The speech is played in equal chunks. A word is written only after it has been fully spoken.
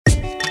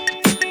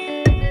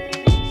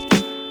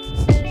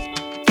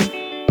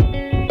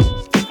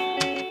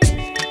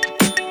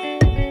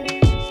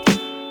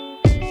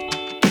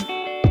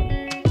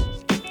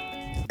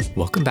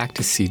Welcome back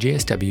to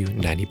CJSW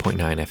 90.9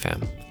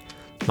 FM.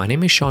 My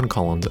name is Sean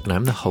Collins and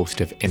I'm the host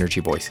of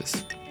Energy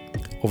Voices.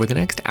 Over the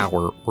next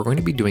hour, we're going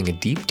to be doing a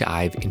deep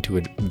dive into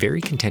a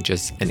very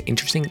contentious and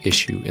interesting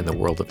issue in the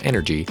world of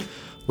energy,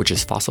 which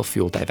is fossil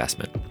fuel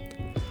divestment.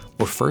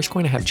 We're first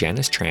going to have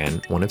Janice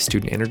Tran, one of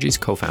Student Energy's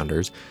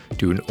co-founders,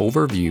 do an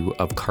overview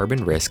of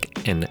carbon risk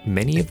and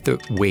many of the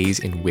ways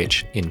in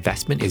which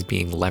investment is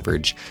being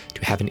leveraged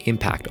to have an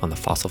impact on the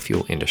fossil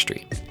fuel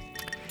industry.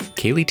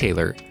 Kaylee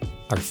Taylor,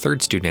 our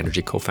third Student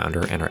Energy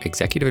co-founder and our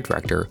executive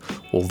director,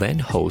 will then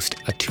host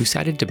a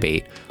two-sided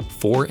debate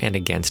for and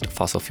against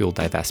fossil fuel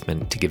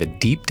divestment to give a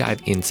deep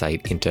dive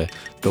insight into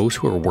those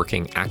who are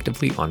working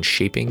actively on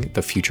shaping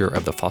the future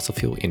of the fossil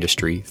fuel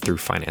industry through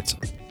finance.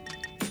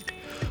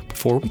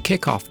 Before we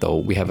kick off though,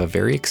 we have a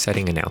very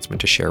exciting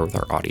announcement to share with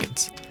our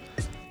audience.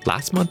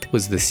 Last month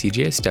was the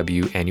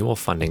CJSW annual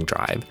funding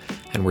drive,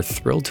 and we're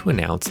thrilled to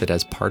announce that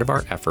as part of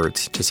our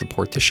efforts to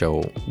support the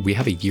show, we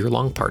have a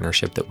year-long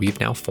partnership that we've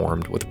now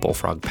formed with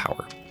Bullfrog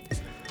Power.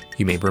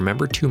 You may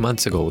remember 2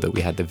 months ago that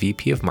we had the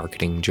VP of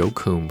Marketing, Joe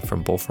Coombe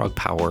from Bullfrog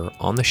Power,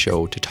 on the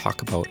show to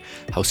talk about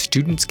how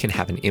students can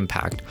have an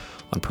impact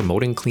on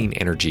promoting clean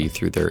energy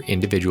through their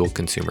individual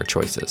consumer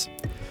choices.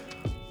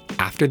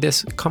 After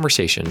this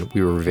conversation,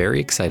 we were very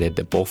excited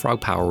that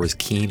Bullfrog Power was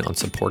keen on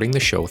supporting the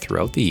show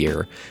throughout the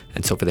year,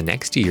 and so for the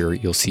next year,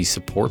 you'll see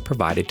support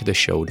provided to the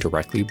show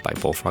directly by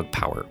Bullfrog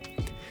Power.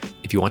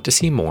 If you want to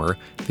see more,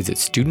 visit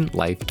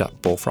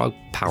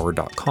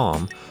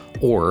studentlife.bullfrogpower.com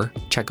or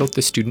check out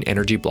the Student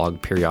Energy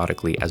blog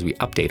periodically as we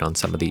update on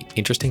some of the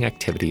interesting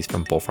activities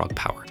from Bullfrog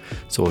Power.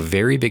 So a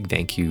very big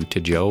thank you to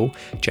Joe,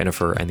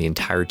 Jennifer, and the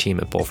entire team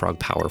at Bullfrog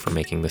Power for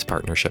making this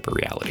partnership a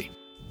reality.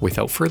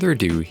 Without further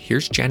ado,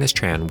 here's Janice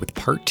Tran with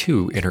part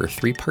 2 in her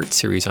 3-part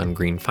series on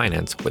green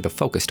finance with a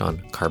focus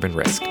on carbon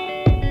risk.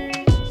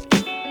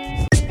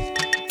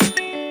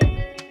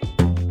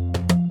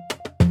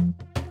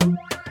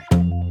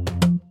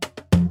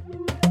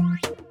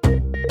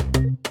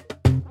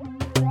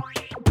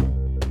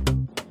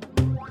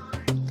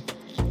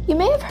 You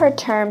may have heard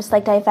terms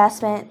like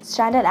divestment,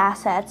 stranded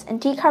assets,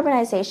 and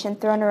decarbonization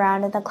thrown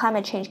around in the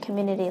climate change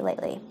community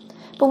lately.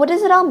 But what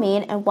does it all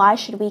mean and why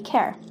should we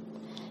care?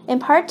 In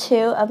part 2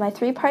 of my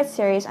 3-part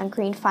series on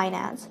green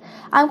finance,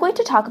 I'm going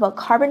to talk about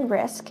carbon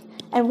risk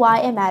and why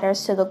it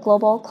matters to the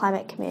global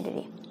climate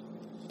community.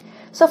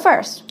 So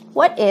first,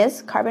 what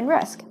is carbon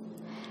risk?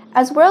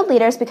 As world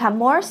leaders become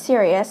more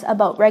serious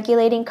about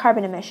regulating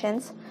carbon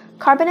emissions,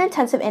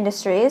 carbon-intensive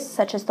industries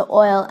such as the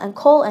oil and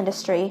coal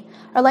industry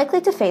are likely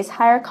to face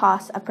higher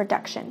costs of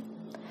production.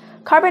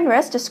 Carbon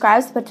risk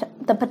describes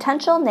the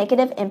potential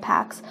negative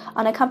impacts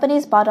on a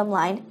company's bottom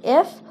line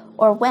if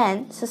or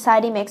when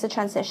society makes a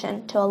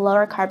transition to a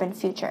lower carbon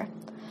future.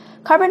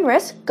 Carbon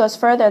risk goes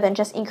further than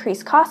just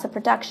increased cost of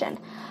production.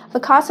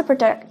 The cost of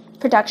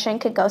production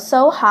could go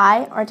so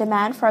high or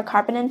demand for a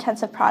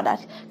carbon-intensive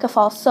product could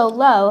fall so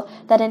low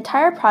that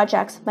entire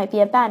projects might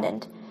be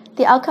abandoned,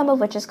 the outcome of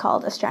which is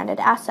called a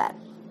stranded asset.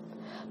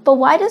 But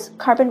why does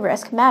carbon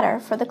risk matter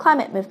for the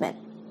climate movement?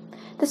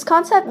 This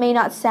concept may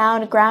not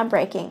sound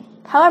groundbreaking.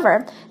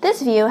 However,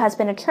 this view has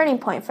been a turning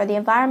point for the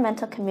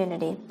environmental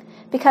community,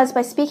 because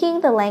by speaking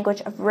the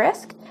language of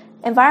risk,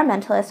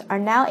 environmentalists are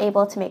now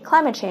able to make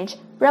climate change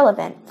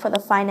relevant for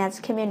the finance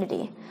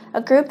community,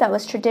 a group that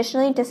was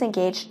traditionally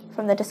disengaged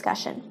from the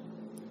discussion.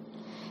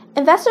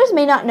 Investors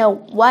may not know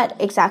what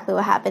exactly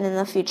will happen in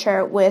the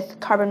future with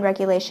carbon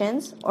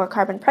regulations or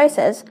carbon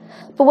prices,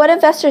 but what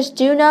investors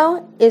do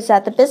know is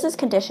that the business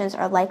conditions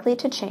are likely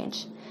to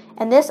change,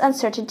 and this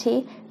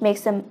uncertainty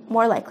makes them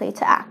more likely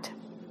to act.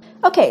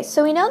 Okay,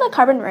 so we know that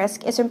carbon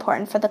risk is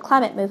important for the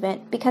climate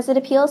movement because it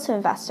appeals to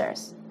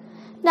investors.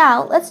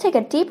 Now, let's take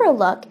a deeper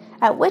look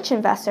at which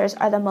investors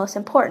are the most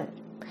important.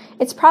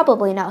 It's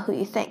probably not who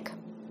you think.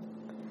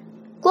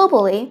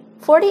 Globally,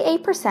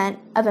 48%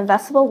 of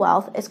investable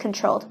wealth is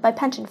controlled by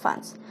pension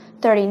funds,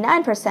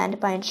 39%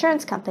 by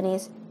insurance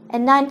companies,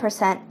 and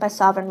 9% by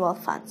sovereign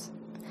wealth funds.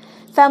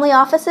 Family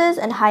offices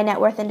and high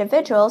net worth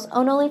individuals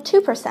own only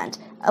 2%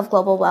 of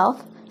global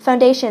wealth,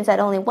 foundations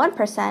at only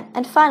 1%,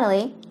 and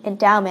finally,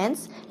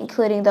 endowments,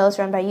 including those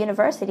run by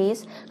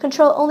universities,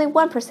 control only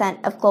 1%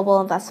 of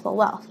global investable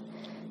wealth.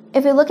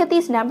 If we look at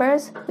these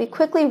numbers, we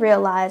quickly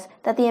realize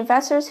that the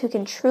investors who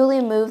can truly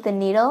move the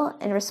needle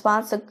in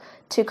response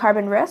to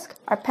carbon risk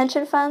are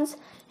pension funds,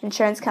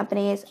 insurance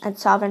companies, and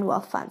sovereign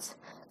wealth funds,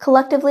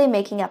 collectively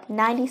making up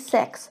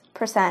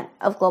 96%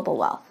 of global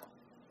wealth.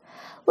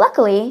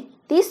 Luckily,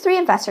 these 3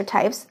 investor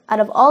types, out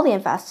of all the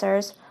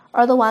investors,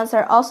 are the ones that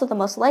are also the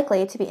most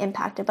likely to be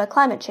impacted by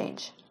climate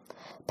change.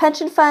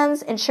 Pension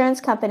funds, insurance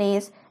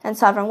companies, and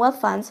sovereign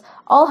wealth funds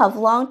all have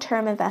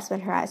long-term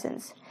investment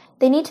horizons.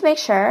 They need to make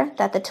sure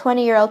that the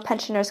 20-year-old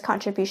pensioner's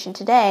contribution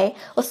today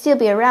will still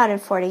be around in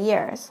 40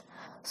 years.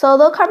 So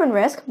although carbon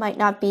risk might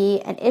not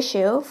be an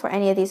issue for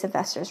any of these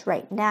investors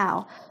right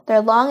now, their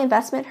long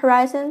investment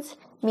horizons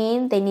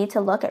mean they need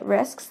to look at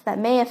risks that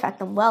may affect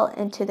them well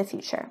into the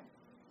future.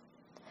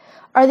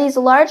 Are these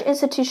large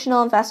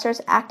institutional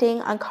investors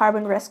acting on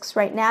carbon risks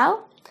right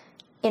now?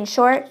 In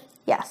short,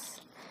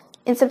 yes.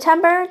 In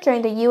September,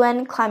 during the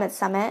UN Climate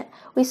Summit,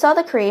 we saw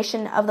the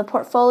creation of the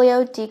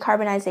Portfolio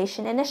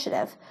Decarbonization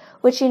Initiative,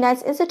 which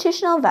unites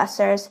institutional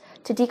investors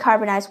to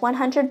decarbonize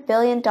 $100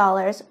 billion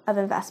of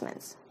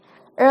investments.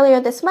 Earlier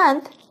this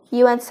month,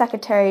 UN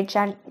Secretary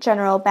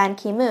General Ban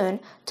Ki-moon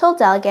told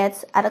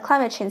delegates at a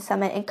climate change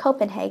summit in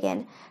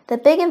Copenhagen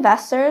that big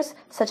investors,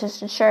 such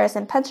as insurers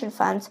and pension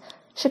funds,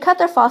 should cut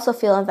their fossil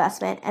fuel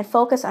investment and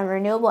focus on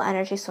renewable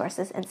energy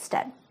sources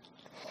instead.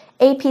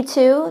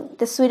 AP2,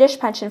 the Swedish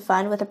pension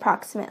fund with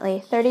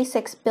approximately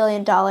 $36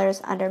 billion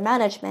under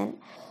management,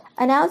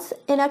 announced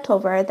in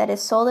October that it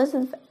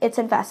sold its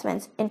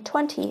investments in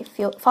 20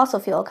 fossil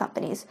fuel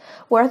companies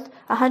worth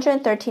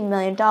 $113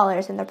 million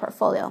in their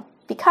portfolio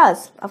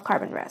because of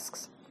carbon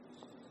risks.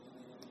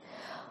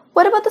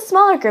 What about the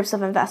smaller groups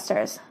of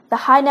investors, the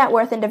high net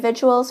worth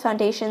individuals,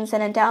 foundations,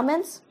 and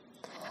endowments?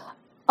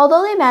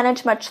 Although they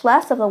manage much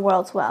less of the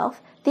world's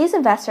wealth, these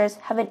investors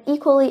have an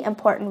equally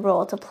important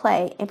role to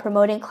play in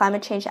promoting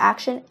climate change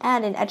action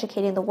and in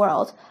educating the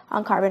world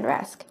on carbon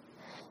risk.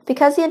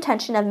 Because the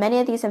intention of many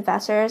of these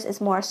investors is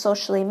more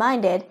socially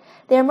minded,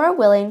 they are more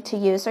willing to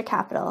use their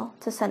capital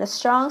to send a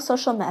strong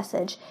social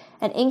message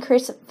and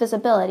increase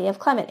visibility of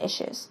climate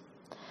issues.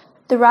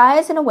 The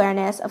rise in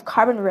awareness of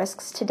carbon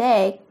risks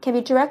today can be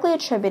directly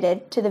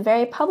attributed to the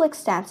very public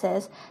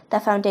stances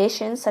that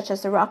foundations such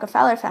as the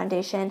Rockefeller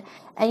Foundation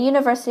and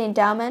university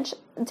endowments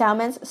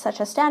such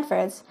as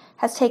Stanford's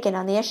has taken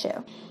on the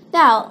issue.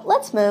 Now,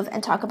 let's move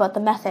and talk about the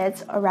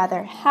methods, or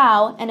rather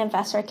how, an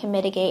investor can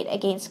mitigate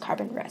against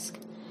carbon risk.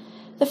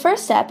 The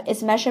first step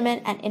is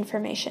measurement and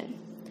information.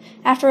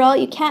 After all,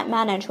 you can't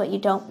manage what you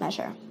don't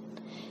measure.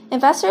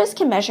 Investors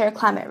can measure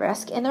climate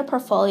risk in their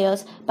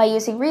portfolios by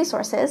using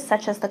resources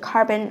such as the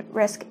Carbon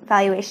Risk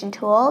Valuation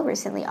Tool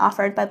recently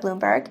offered by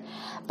Bloomberg,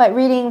 by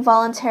reading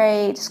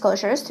voluntary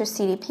disclosures through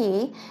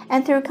CDP,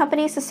 and through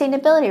company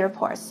sustainability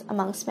reports,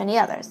 amongst many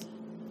others.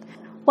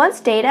 Once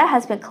data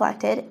has been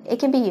collected, it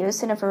can be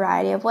used in a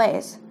variety of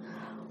ways.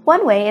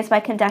 One way is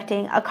by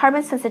conducting a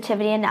carbon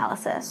sensitivity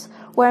analysis,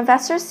 where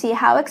investors see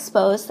how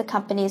exposed the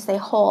companies they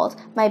hold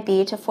might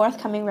be to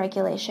forthcoming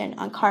regulation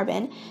on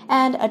carbon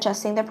and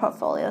adjusting their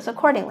portfolios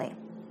accordingly.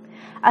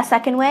 A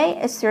second way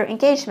is through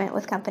engagement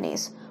with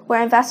companies,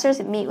 where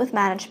investors meet with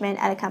management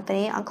at a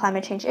company on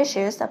climate change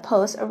issues that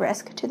pose a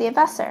risk to the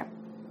investor.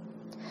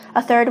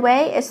 A third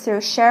way is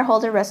through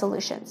shareholder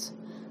resolutions,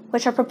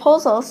 which are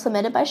proposals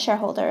submitted by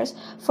shareholders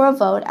for a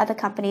vote at the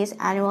company's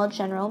annual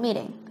general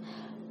meeting.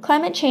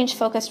 Climate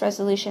change-focused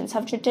resolutions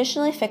have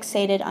traditionally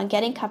fixated on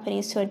getting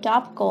companies to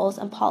adopt goals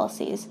and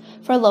policies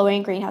for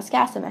lowering greenhouse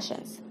gas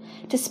emissions.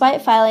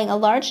 Despite filing a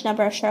large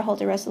number of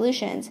shareholder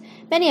resolutions,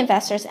 many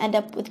investors end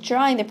up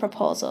withdrawing their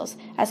proposals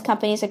as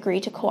companies agree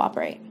to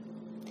cooperate.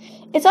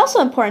 It's also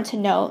important to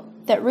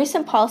note that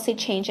recent policy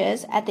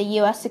changes at the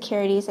U.S.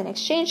 Securities and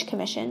Exchange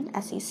Commission,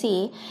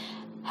 SEC,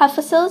 have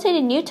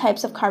facilitated new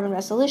types of carbon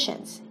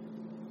resolutions.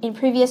 In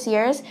previous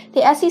years,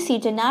 the SEC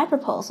denied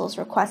proposals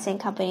requesting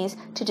companies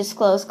to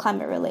disclose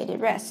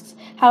climate-related risks.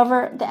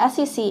 However, the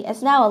SEC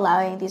is now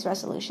allowing these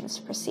resolutions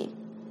to proceed.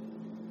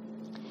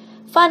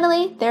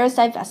 Finally, there is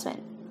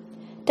divestment.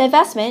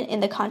 Divestment, in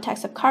the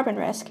context of carbon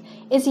risk,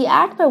 is the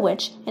act by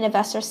which an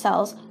investor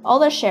sells all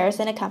their shares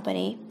in a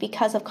company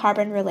because of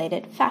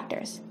carbon-related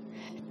factors.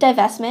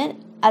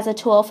 Divestment, as a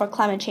tool for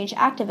climate change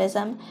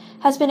activism,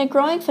 has been a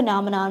growing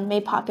phenomenon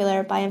made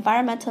popular by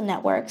environmental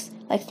networks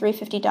like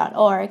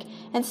 350.org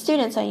and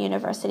students on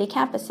university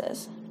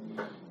campuses.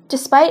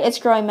 Despite its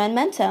growing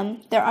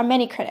momentum, there are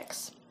many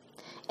critics.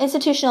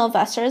 Institutional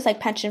investors like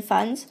pension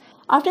funds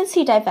often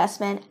see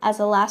divestment as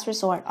a last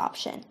resort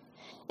option.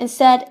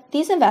 Instead,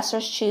 these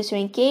investors choose to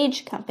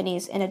engage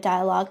companies in a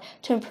dialogue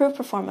to improve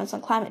performance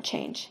on climate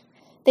change.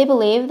 They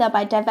believe that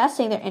by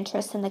divesting their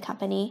interest in the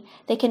company,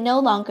 they can no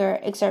longer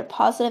exert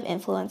positive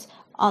influence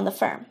on the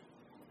firm.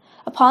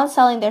 Upon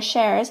selling their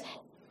shares,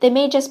 they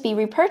may just be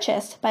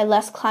repurchased by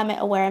less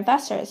climate-aware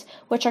investors,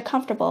 which are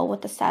comfortable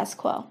with the status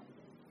quo.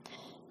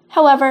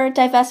 However,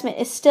 divestment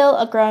is still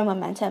a growing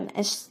momentum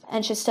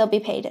and should still be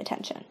paid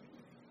attention.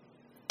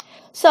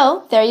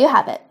 So, there you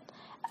have it.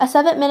 A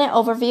 7-minute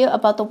overview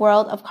about the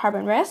world of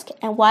carbon risk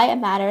and why it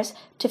matters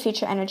to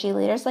future energy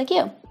leaders like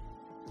you.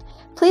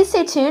 Please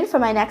stay tuned for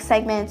my next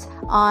segment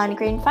on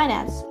green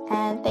finance,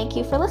 and thank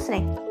you for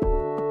listening.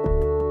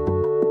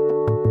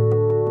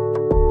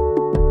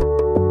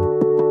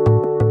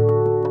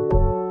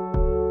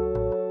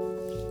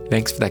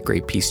 Thanks for that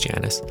great piece,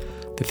 Janice.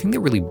 The thing that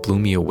really blew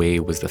me away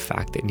was the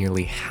fact that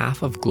nearly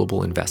half of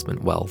global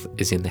investment wealth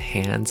is in the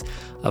hands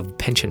of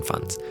pension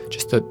funds.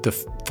 Just the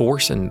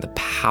force and the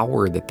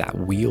power that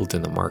wields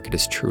in the market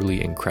is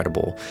truly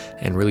incredible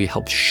and really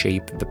helps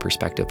shape the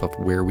perspective of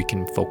where we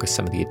can focus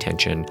some of the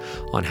attention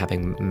on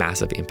having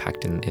massive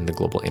impact in the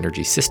global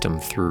energy system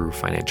through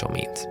financial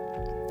means.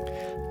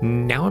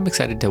 Now I'm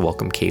excited to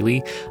welcome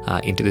Kaylee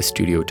into the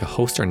studio to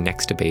host our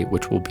next debate,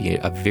 which will be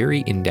a very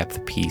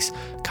in-depth piece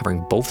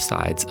covering both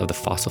sides of the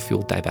fossil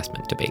fuel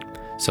divestment debate.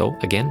 So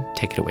again,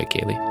 take it away,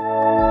 Kaylee.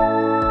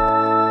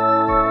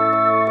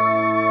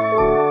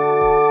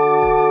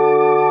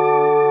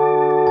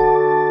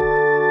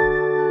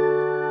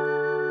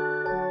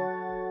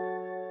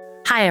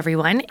 Hi,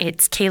 everyone.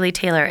 It's Kaylee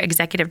Taylor,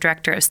 Executive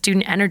Director of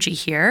Student Energy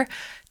here,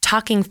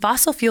 talking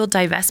fossil fuel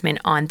divestment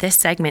on this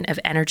segment of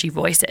Energy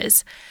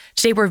Voices.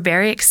 Today, we're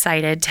very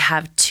excited to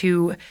have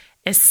two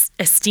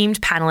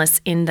esteemed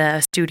panelists in the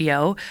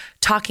studio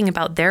talking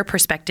about their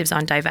perspectives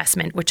on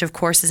divestment, which of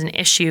course is an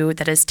issue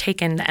that has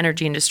taken the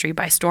energy industry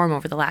by storm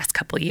over the last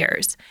couple of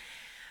years.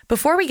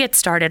 Before we get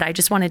started, I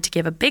just wanted to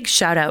give a big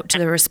shout out to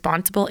the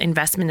Responsible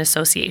Investment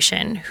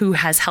Association, who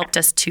has helped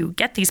us to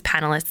get these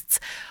panelists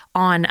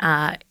on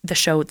the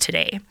show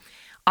today.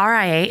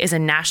 RIA is a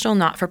national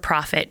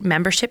not-for-profit,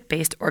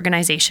 membership-based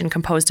organization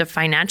composed of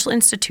financial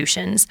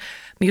institutions,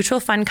 mutual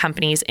fund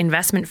companies,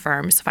 investment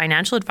firms,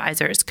 financial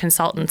advisors,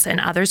 consultants, and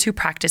others who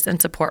practice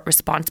and support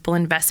responsible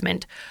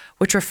investment,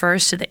 which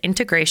refers to the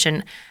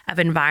integration of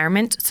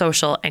environment,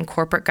 social, and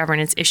corporate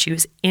governance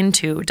issues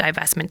into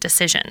divestment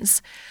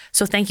decisions.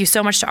 So thank you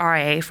so much to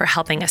RIA for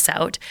helping us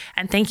out,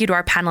 and thank you to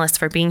our panelists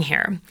for being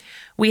here.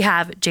 We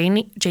have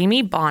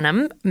Jamie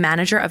Bonham,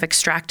 Manager of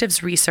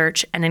Extractives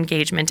Research and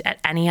Engagement at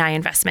NEI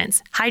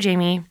Investments. Hi,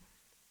 Jamie.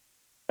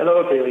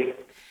 Hello, Kaylee.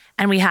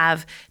 And we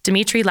have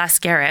Dimitri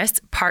Lascaris,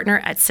 Partner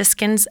at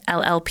Siskins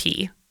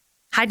LLP.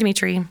 Hi,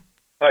 Dimitri.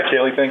 Hi,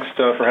 Kaylee. Thanks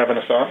for having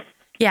us on.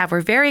 Yeah,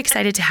 we're very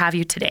excited to have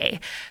you today.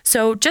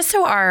 So just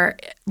so our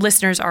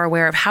listeners are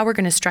aware of how we're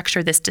going to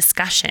structure this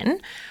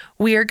discussion,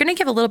 we are going to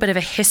give a little bit of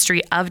a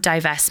history of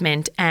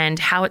divestment and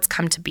how it's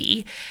come to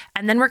be.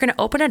 And then we're going to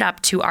open it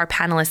up to our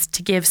panelists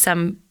to give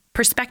some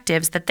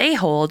perspectives that they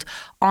hold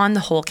on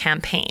the whole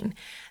campaign.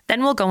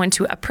 Then we'll go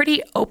into a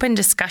pretty open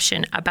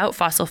discussion about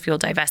fossil fuel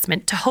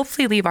divestment to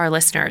hopefully leave our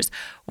listeners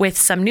with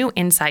some new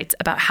insights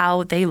about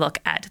how they look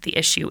at the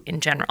issue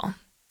in general.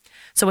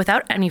 So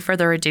without any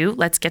further ado,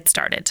 let's get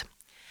started.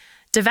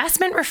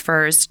 Divestment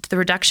refers to the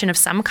reduction of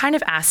some kind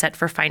of asset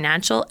for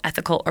financial,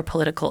 ethical, or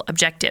political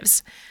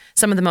objectives.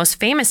 Some of the most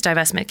famous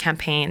divestment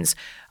campaigns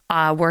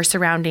were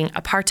surrounding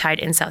apartheid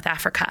in South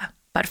Africa,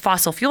 but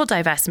fossil fuel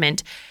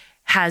divestment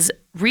has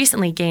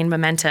recently gained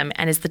momentum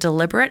and is the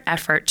deliberate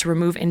effort to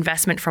remove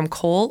investment from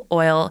coal,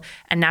 oil,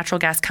 and natural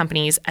gas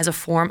companies as a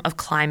form of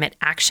climate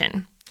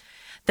action.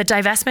 The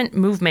divestment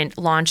movement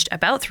launched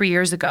about 3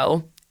 years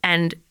ago,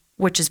 and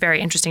which is very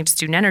interesting to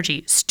Student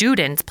Energy,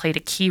 students played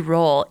a key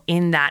role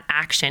in that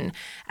action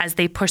as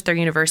they pushed their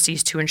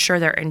universities to ensure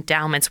their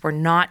endowments were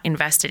not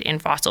invested in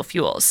fossil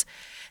fuels.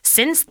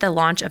 Since the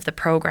launch of the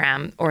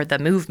program or the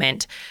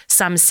movement,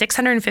 some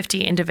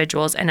 650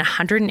 individuals and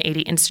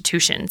 180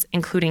 institutions,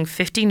 including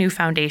 50 new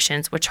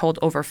foundations, which hold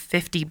over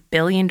 $50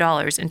 billion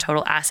in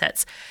total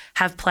assets,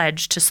 have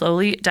pledged to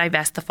slowly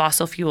divest the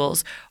fossil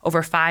fuels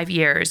over 5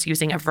 years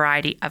using a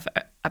variety of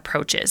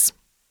approaches.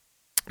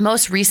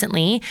 Most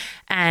recently,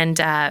 and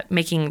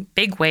making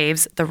big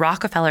waves, the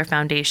Rockefeller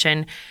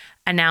Foundation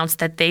announced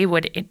that they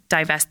would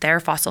divest their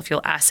fossil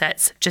fuel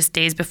assets just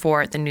days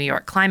before the New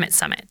York Climate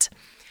Summit.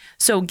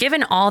 So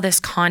given all this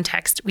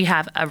context, we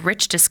have a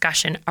rich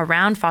discussion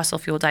around fossil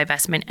fuel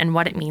divestment and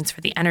what it means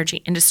for the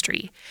energy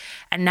industry.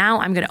 And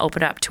now I'm going to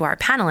open it up to our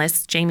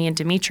panelists, Jamie and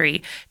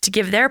Dimitri, to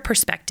give their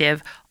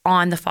perspective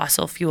on the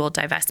fossil fuel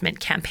divestment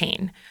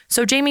campaign.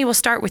 So Jamie, we'll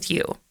start with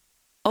you.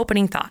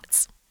 Opening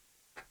thoughts.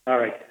 All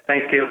right.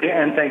 Thanks, Kaylee,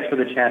 and thanks for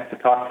the chance to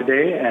talk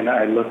today, and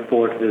I look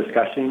forward to the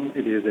discussion.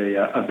 It is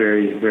a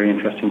very, very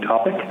interesting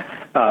topic.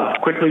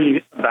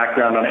 Quickly,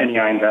 background on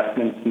NEI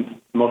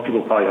Investments. Most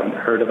people probably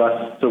haven't heard of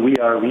us. So we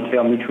are a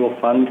retail mutual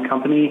fund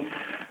company.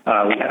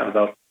 We have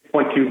about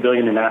 $0.2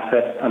 billion in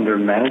assets under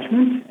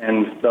management,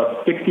 and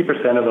about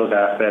 60% of those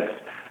assets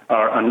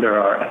are under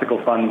our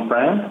Ethical Funds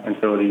brand. And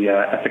so the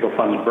Ethical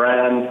Funds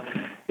brand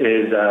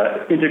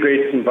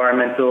integrates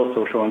environmental,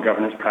 social, and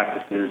governance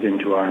practices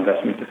into our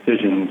investment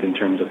decisions in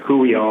terms of who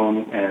we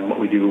own and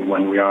what we do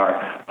when we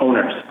are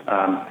owners.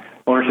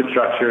 Ownership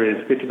structure is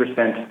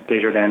 50%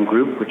 Desjardins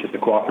Group, which is a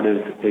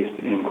cooperative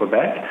based in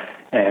Quebec,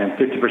 and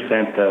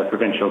 50%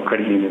 provincial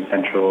credit union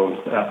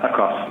centrals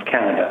across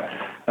Canada.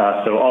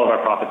 So all of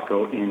our profits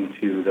go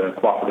into the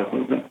cooperative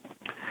movement.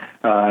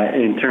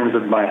 In terms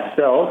of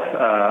myself,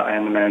 I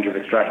am the Manager of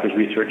Extractives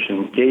Research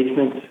and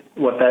Engagement.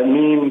 What that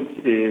means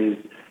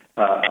is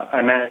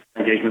I manage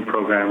engagement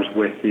programs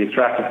with the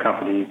extractive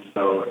companies,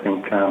 so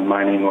think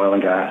mining, oil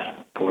and gas,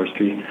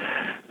 forestry,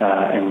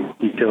 and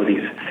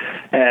utilities.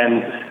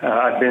 And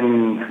I've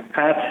been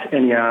at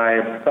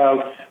NEI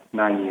about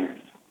 9 years.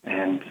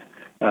 And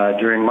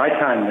during my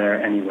time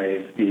there,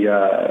 anyways,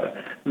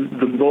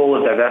 the goal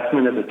of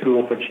divestment as a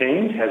tool for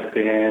change has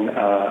been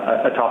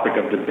a topic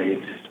of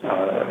debate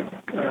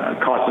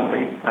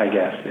constantly, I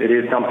guess. It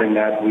is something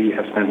that we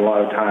have spent a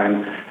lot of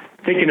time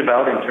thinking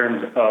about in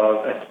terms of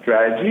a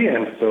strategy,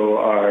 and so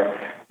our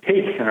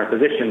take and our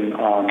position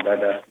on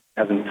that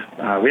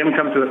we haven't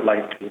come to it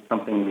lightly. It's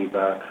something we've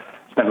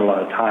spent a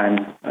lot of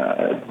time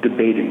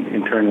debating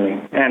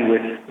internally and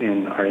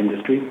within our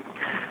industry.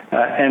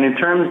 And in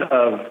terms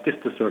of,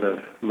 just to sort of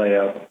lay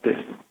out this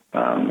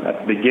at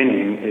the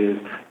beginning, is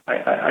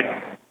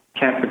I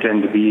can't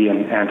pretend to be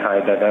an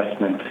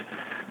anti-divestment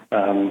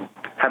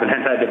have an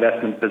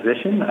anti-divestment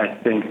position. I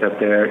think that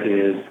there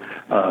is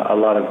a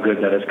lot of good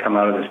that has come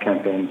out of this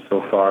campaign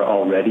so far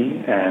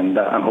already, and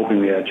I'm hoping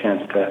we have a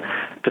chance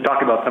to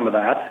talk about some of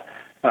that.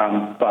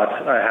 But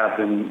I have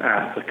been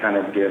asked to kind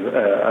of give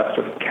a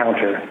sort of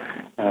counter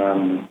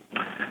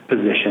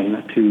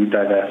position to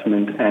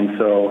divestment, and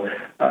so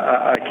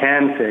I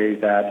can say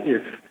that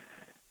if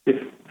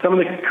some of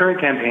the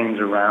current campaigns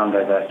around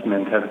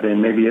divestment have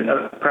been maybe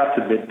perhaps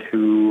a bit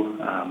too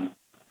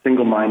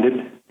single-minded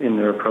in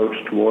their approach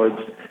towards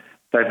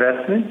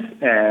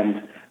divestment,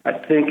 and I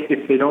think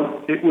if they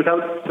don't,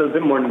 without a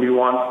bit more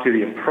nuance to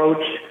the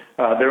approach,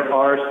 there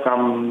are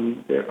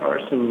some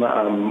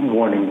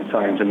warning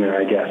signs in there,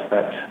 I guess,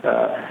 that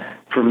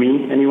for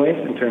me,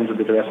 anyways, in terms of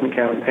the divestment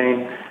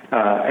campaign,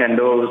 and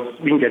those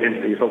we can get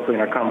into these hopefully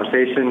in our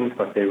conversation,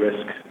 but they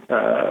risk,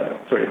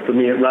 for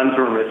me, it runs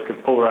a risk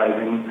of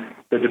polarizing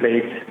the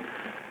debate.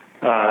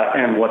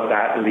 And what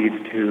that leads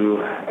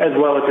to, as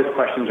well as just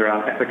questions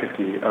around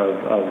efficacy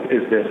of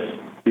is this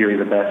really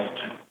the best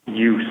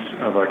use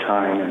of our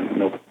time, and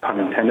no pun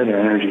intended, or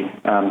energy.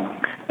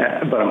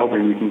 But I'm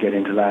hoping we can get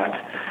into that.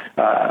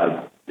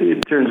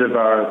 In terms of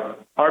our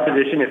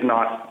position, if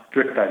not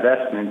strict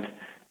divestment,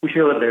 we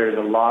feel that there is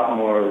a lot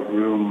more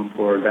room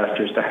for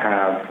investors to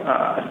have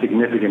a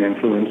significant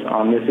influence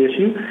on this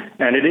issue,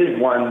 and it is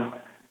one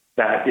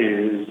that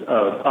is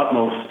of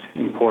utmost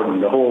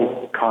importance. The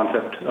whole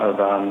concept of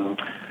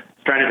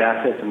stranded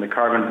assets and the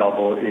carbon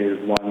bubble is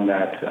one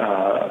that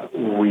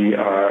we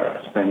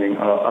are spending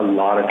a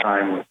lot of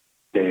time with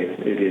today.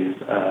 It is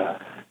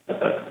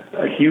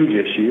a huge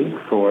issue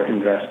for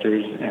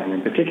investors, and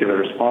in particular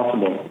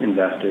responsible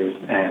investors,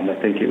 and I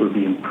think it would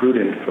be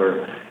imprudent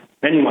for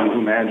anyone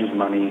who manages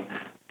money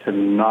to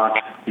not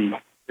be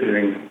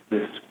considering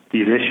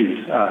these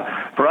issues.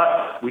 For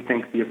us, we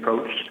think the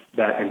approach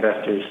that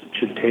investors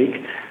should take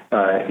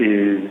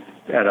is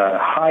at a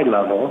high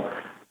level,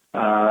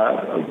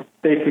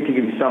 basically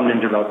can be summed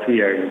into about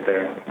three areas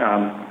there.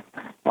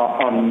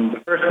 On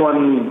the first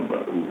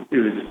one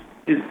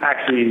is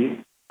actually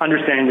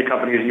understanding the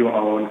companies you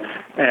own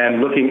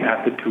and looking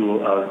at the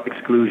tool of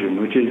exclusion,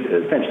 which is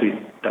essentially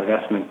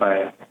divestment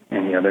by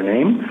any other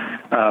name.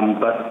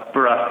 But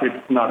for us,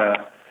 it's not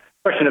a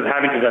question of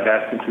having to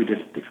divest since we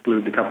just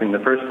exclude the company in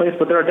the first place,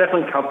 but there are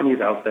definitely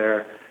companies out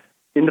there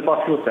in the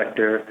fossil fuel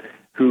sector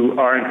who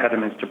are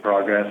impediments to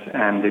progress,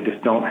 and they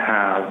just don't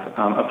have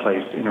a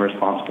place in a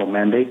responsible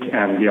mandate,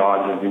 and the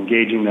odds of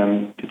engaging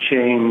them to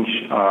change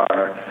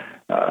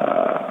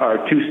are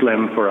too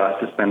slim for us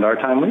to spend our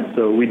time with.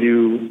 So we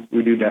do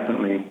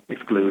definitely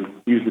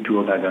use the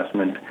tool of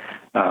divestment.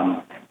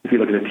 If you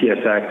look at the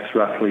TSX,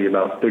 roughly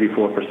about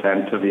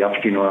 34% of the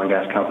upstream oil and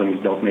gas companies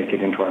don't make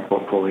it into our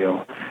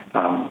portfolio,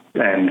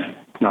 and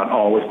not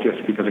always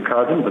just because of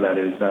carbon, but that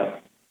is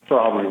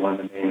probably one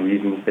of the main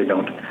reasons they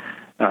don't.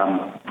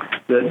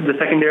 The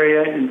second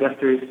area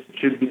investors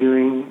should be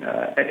doing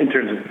in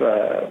terms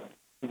of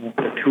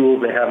the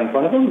tools they have in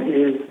front of them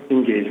is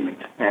engagement,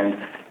 and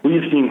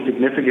we've seen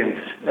significant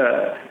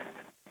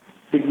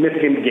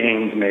significant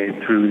gains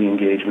made through the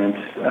engagement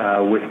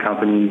with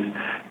companies,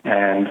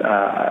 and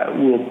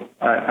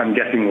I'm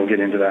guessing we'll get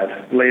into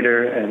that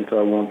later, and so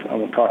I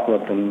won't talk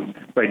about them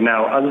right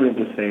now, other than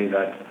to say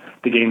that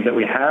the gains that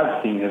we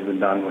have seen have been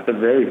done with a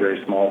very,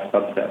 very small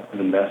subset of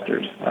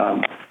investors,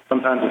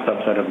 sometimes a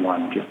subset of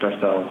one, just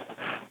ourselves.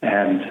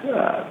 And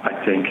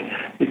I think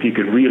if you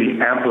could really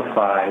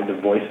amplify the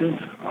voices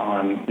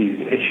on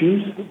these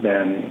issues,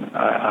 then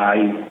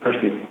I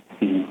personally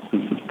see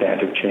some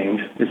substantive change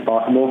is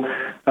possible.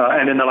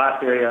 And then the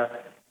last area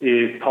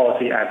is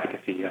policy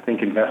advocacy. I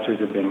think investors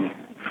have been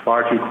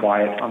far too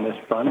quiet on this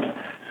front.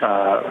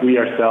 We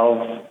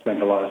ourselves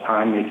spend a lot of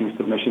time making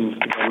submissions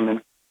to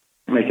government,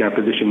 making our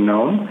position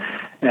known,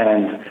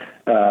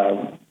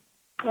 and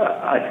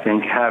I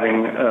think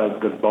having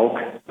the bulk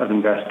of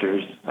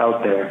investors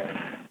out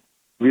there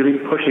really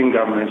pushing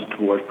governments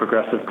towards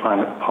progressive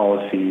climate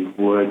policy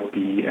would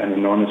be an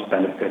enormous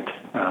benefit.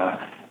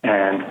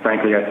 And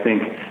frankly, I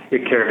think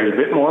it carries a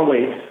bit more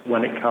weight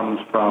when it comes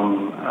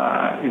from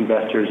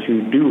investors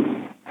who do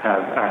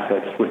have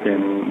assets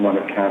within one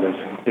of Canada's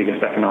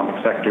biggest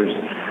economic sectors.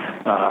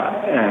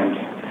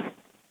 And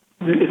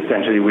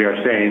essentially, we are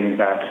saying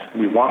that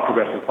we want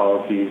progressive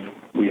policies.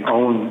 We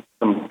own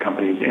some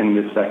companies in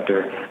this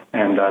sector,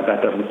 and that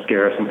doesn't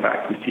scare us. In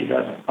fact, we see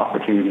that as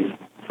opportunities.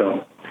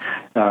 So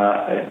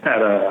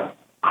at a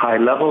high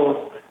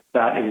level,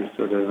 that is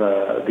sort of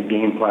the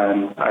game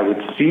plan I would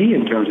see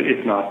in terms of,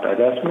 if not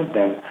divestment,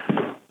 then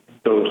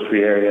those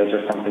three areas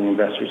are something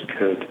investors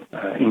could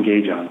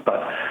engage on.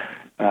 But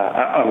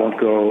I won't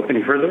go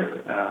any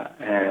further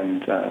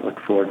and look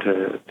forward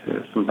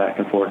to some back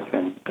and forth.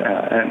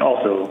 And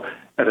also,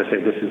 as I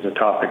say, this is a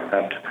topic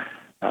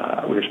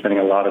that we're spending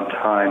a lot of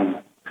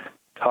time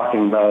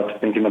talking about,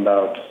 thinking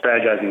about,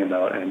 strategizing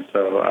about, and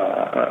so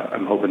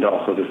I'm hoping to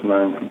also just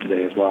learn from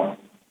today as well.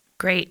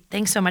 Great.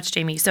 Thanks so much,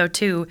 Jamie. So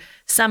to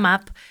sum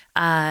up,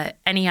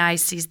 NEI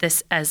sees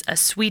this as a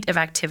suite of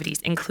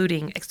activities,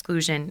 including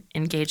exclusion,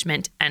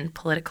 engagement, and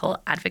political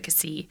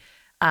advocacy.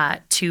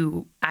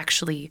 to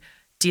actually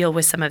deal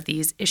with some of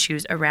these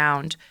issues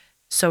around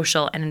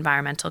social and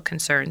environmental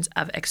concerns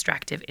of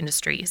extractive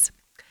industries.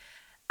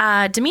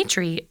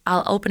 Dimitri,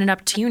 I'll open it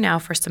up to you now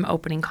for some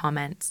opening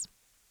comments.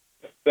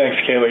 Thanks,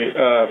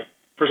 Kaylee.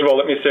 First of all,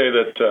 let me say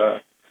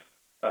that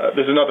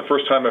this is not the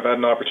first time I've had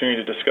an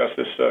opportunity to discuss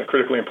this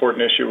critically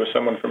important issue with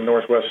someone from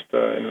Northwest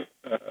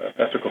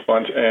Ethical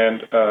Funds.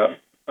 And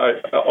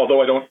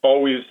although I don't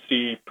always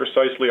see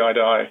precisely eye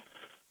to eye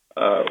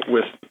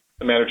with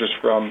the managers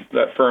from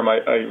that firm,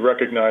 I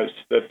recognize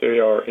that they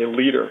are a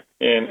leader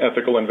in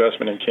ethical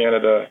investment in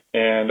Canada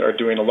and are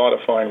doing a lot of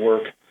fine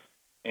work.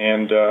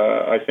 And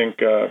I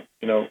think,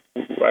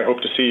 I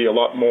hope to see a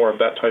lot more of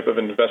that type of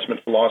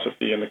investment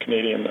philosophy in the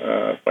Canadian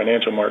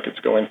financial markets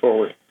going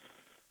forward.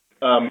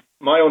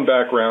 My own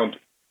background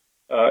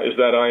is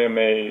that I am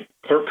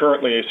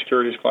currently a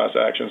securities class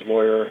actions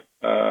lawyer,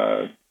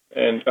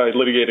 and I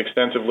litigate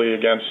extensively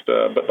against,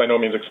 but by no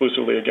means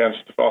exclusively against,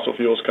 fossil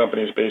fuels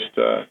companies based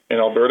in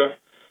Alberta,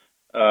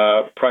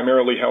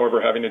 primarily, however,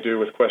 having to do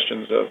with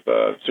questions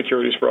of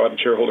securities fraud and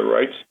shareholder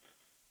rights.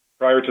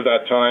 Prior to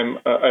that time,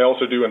 I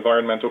also do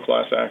environmental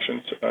class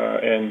actions,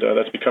 and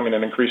that's becoming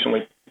an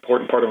increasingly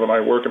important part of my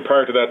work. And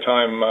prior to that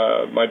time,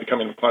 my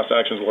becoming a class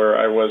actions lawyer,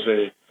 I was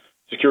a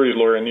securities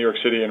lawyer in New York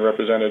City and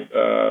represented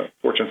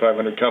Fortune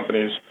 500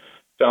 companies.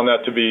 Found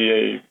that to be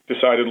a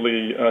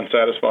decidedly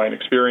unsatisfying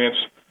experience,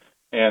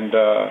 and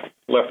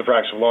left the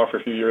practice of law for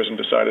a few years and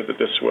decided that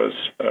this was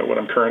what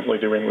I'm currently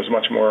doing was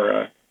much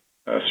more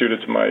suited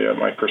to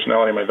my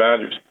personality and my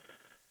values.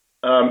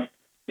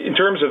 In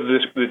terms of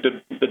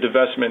the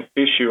divestment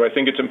issue, I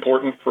think it's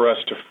important for us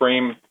to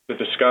frame the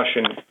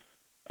discussion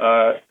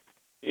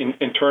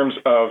in terms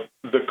of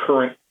the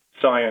current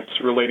science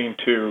relating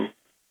to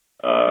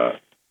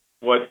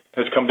what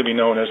has come to be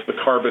known as the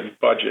carbon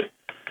budget.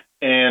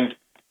 And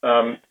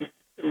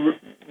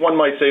one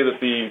might say that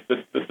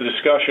the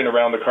discussion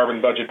around the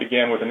carbon budget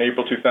began with an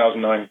April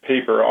 2009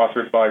 paper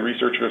authored by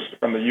researchers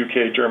from the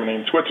UK, Germany,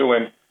 and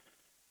Switzerland,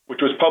 which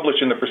was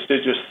published in the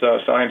prestigious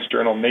science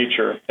journal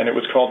Nature, and it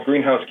was called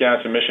Greenhouse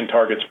Gas Emission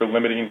Targets for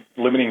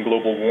Limiting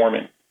Global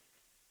Warming.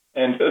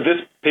 And this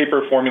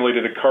paper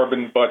formulated a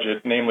carbon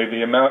budget, namely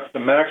the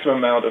maximum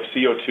amount of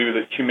CO2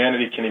 that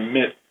humanity can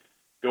emit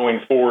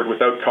going forward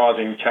without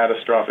causing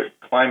catastrophic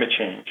climate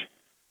change.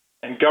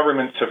 And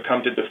governments have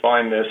come to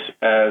define this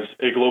as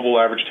a global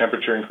average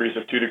temperature increase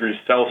of 2 degrees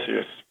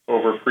Celsius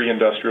over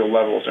pre-industrial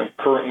levels. And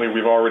currently,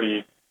 we've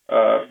already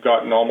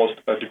gotten almost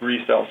a degree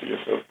Celsius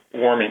of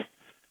warming.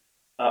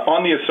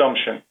 On the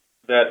assumption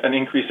that an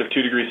increase of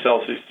 2 degrees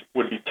Celsius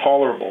would be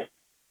tolerable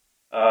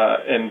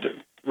and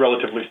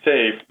relatively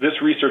safe, this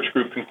research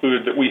group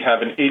concluded that we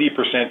have an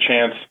 80%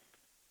 chance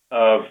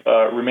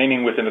of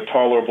remaining within a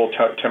tolerable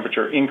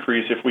temperature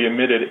increase if we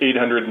emitted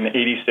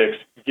 886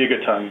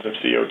 gigatons of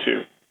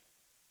CO2.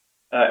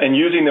 And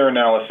using their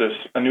analysis,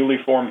 a newly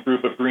formed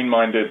group of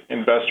green-minded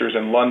investors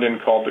in London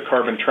called the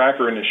Carbon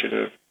Tracker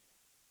Initiative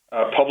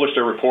published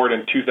a report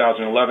in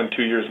 2011,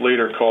 2 years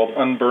later, called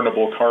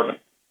Unburnable Carbon.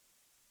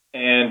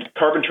 And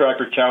Carbon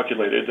Tracker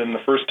calculated in the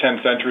first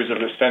 10 centuries of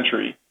this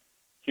century,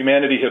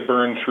 humanity had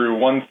burned through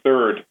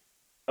 1/3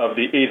 of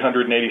the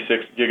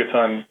 886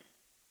 gigaton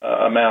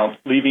amount,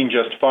 leaving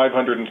just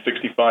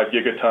 565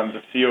 gigatons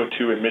of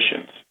CO2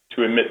 emissions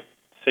to emit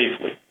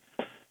safely.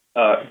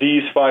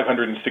 These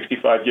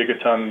 565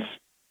 gigatons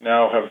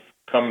now have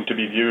come to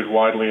be viewed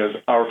widely as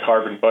our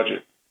carbon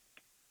budget.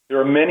 There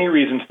are many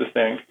reasons to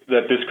think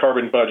that this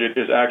carbon budget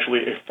is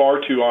actually a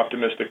far too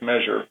optimistic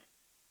measure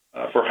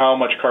for how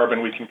much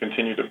carbon we can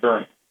continue to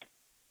burn.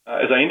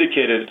 As I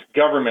indicated,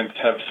 governments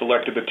have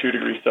selected the 2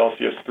 degrees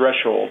Celsius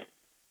threshold.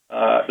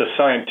 The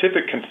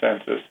scientific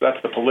consensus,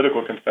 that's the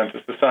political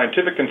consensus, the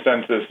scientific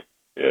consensus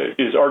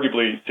is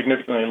arguably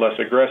significantly less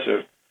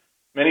aggressive.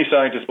 Many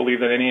scientists believe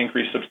that any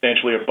increase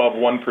substantially above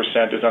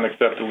 1% is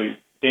unacceptably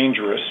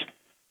dangerous.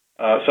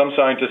 Some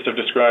scientists have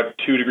described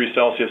 2 degrees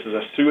Celsius as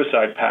a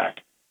suicide pact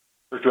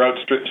for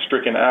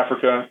drought-stricken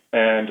Africa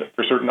and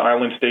for certain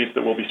island states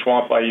that will be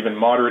swamped by even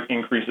moderate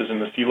increases in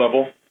the sea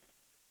level.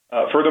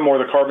 Furthermore,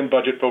 the carbon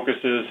budget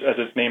focuses, as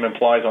its name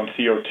implies, on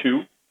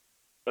CO2,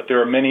 but there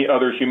are many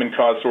other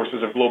human-caused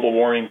sources of global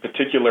warming,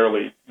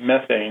 particularly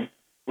methane,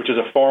 which is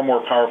a far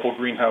more powerful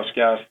greenhouse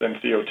gas than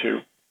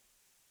CO2.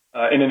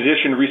 In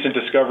addition, recent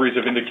discoveries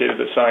have indicated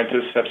that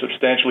scientists have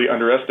substantially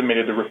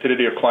underestimated the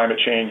rapidity of climate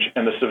change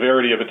and the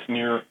severity of its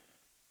near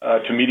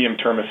to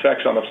medium-term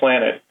effects on the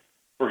planet.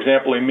 For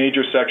example, a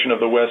major section of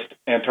the West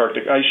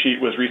Antarctic ice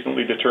sheet was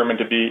recently determined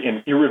to be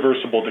in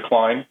irreversible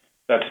decline.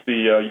 That's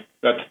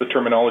the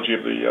terminology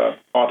of the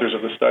authors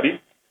of the study.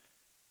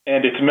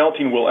 And its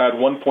melting will add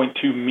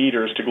 1.2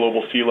 meters to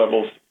global sea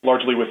levels,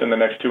 largely within the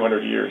next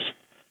 200 years.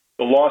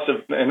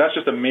 And that's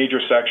just a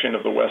major section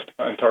of the West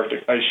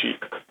Antarctic ice sheet.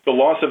 The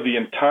loss of the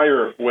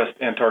entire West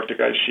Antarctic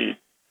ice sheet,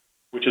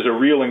 which is a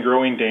real and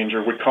growing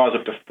danger, would cause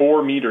up to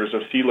 4 meters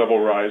of sea level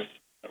rise,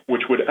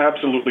 which would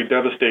absolutely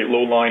devastate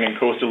low-lying and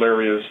coastal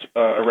areas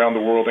around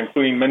the world,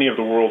 including many of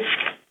the world's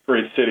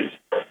great cities.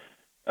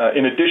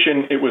 In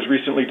addition, it was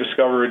recently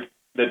discovered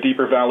that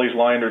deeper valleys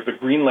lie under the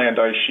Greenland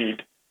ice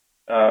sheet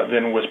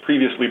than was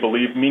previously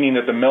believed, meaning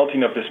that the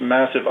melting of this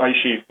massive ice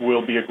sheet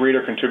will be a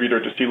greater contributor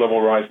to sea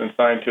level rise than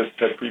scientists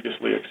had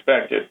previously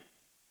expected.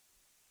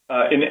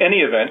 In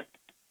any event,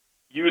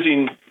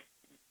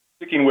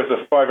 sticking with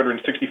a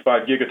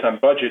 565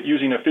 gigaton budget,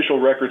 using official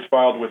records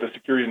filed with the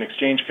Securities and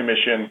Exchange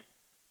Commission,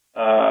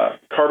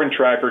 Carbon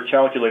Tracker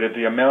calculated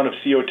the amount of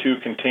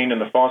CO2 contained in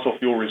the fossil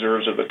fuel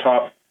reserves of the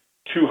top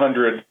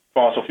 200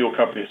 fossil fuel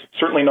companies.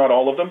 Certainly not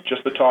all of them,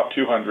 just the top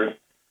 200.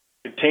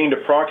 Contained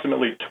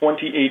approximately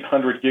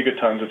 2,800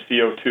 gigatons of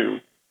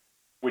CO2,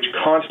 which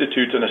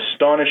constitutes an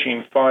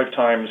astonishing 5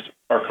 times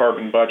our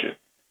carbon budget.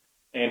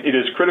 And it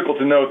is critical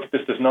to note that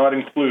this does not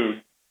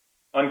include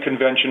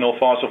unconventional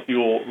fossil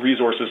fuel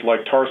resources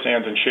like tar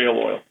sands and shale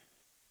oil.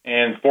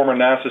 And former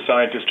NASA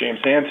scientist James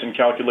Hansen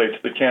calculates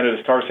that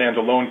Canada's tar sands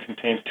alone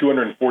contains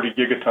 240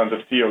 gigatons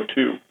of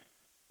CO2,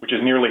 which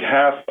is nearly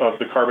half of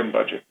the carbon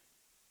budget.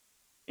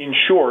 In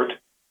short,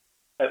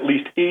 at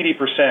least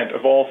 80%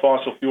 of all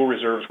fossil fuel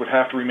reserves would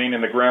have to remain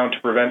in the ground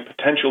to prevent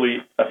potentially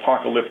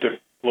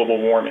apocalyptic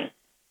global warming.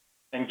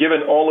 And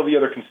given all of the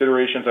other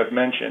considerations I've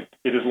mentioned,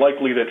 it is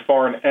likely that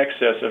far in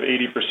excess of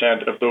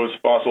 80% of those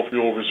fossil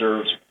fuel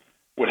reserves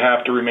would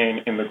have to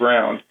remain in the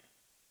ground.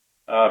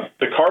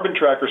 The Carbon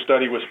Tracker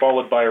study was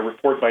followed by a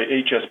report by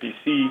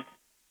HSBC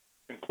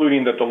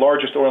concluding that the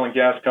largest oil and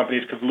gas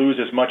companies could lose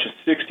as much as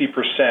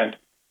 60%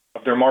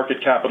 of their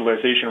market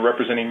capitalization,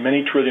 representing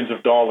many trillions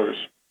of dollars,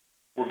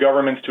 were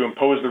governments to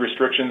impose the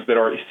restrictions that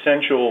are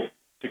essential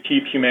to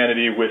keep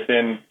humanity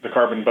within the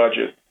carbon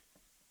budget.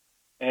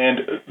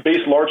 And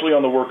based largely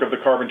on the work of the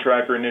Carbon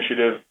Tracker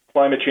Initiative,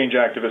 climate change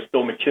activist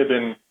Bill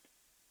McKibben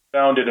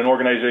founded an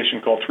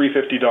organization called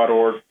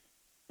 350.org,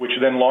 which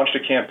then launched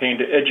a campaign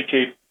to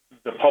educate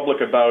the public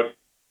about,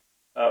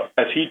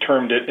 as he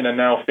termed it in a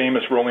now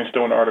famous Rolling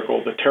Stone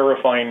article, the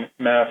terrifying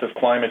math of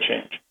climate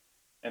change.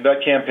 And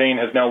that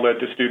campaign has now led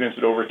to students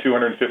at over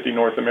 250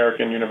 North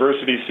American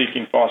universities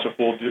seeking fossil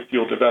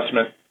fuel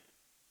divestment.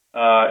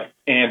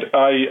 And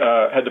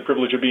I had the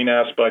privilege of being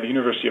asked by the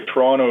University of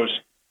Toronto's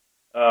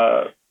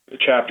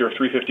chapter of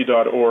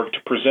 350.org to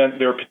present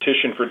their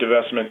petition for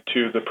divestment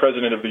to the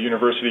president of the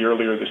university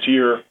earlier this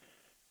year.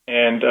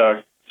 And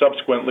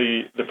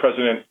subsequently, the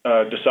president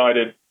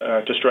decided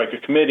to strike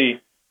a committee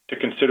to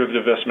consider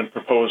the divestment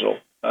proposal.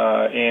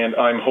 And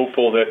I'm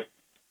hopeful that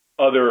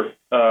other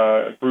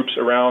groups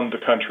around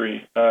the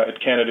country at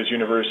Canada's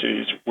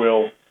universities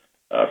will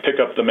pick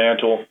up the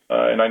mantle,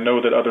 and I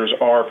know that others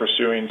are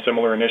pursuing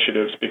similar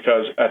initiatives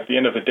because at the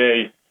end of the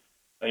day,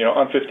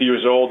 I'm 50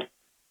 years old.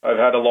 I've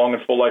had a long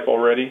and full life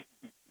already.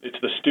 It's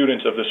the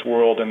students of this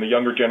world and the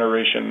younger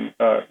generation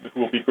who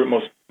will be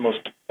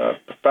most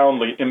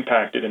profoundly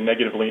impacted and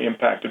negatively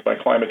impacted by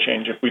climate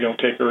change if we don't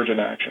take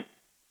urgent action.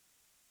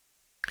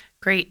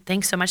 Great.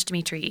 Thanks so much,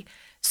 Dimitri.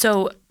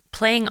 So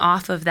playing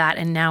off of that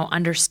and now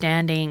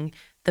understanding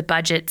the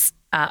budgets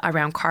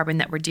around carbon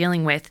that we're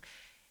dealing with,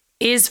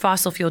 is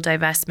fossil fuel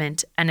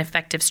divestment an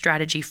effective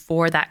strategy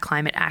for that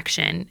climate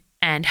action,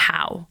 and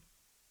how?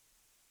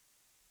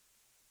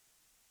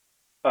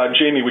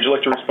 Jamie, would you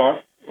like to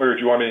respond, or do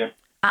you want me to?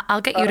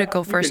 I'll get you to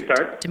go first,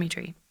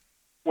 Dimitri.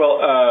 Well,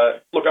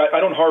 look, I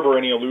don't harbor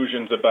any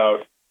illusions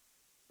about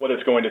what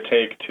it's going to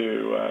take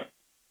to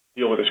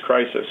deal with this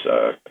crisis.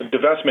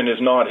 Divestment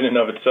is not in and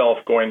of itself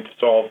going to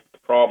solve the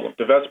problem.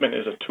 Divestment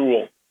is a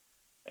tool,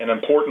 an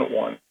important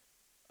one,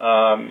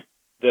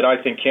 that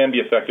I think can be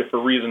effective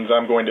for reasons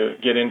I'm going to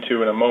get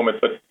into in a moment.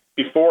 But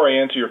before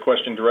I answer your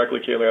question directly,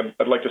 Kaylee,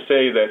 I'd like to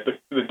say that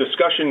the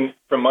discussion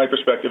from my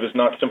perspective is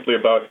not simply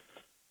about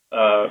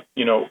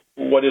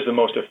what is the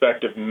most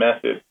effective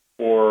method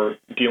for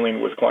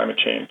dealing with climate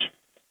change.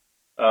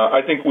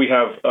 I think we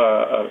have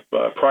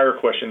a prior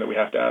question that we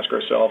have to ask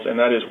ourselves, and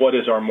that is, what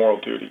is our moral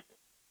duty?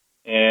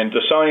 And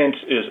the science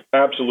is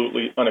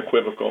absolutely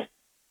unequivocal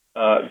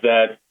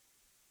that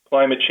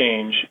climate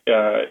change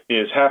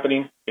is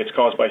happening. It's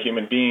caused by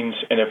human beings,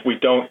 and if we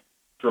don't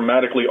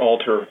dramatically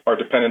alter our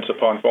dependence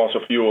upon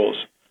fossil fuels,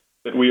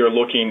 that we are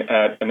looking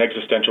at an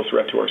existential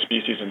threat to our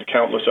species and to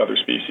countless other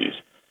species.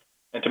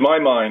 And to my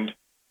mind,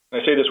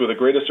 and I say this with the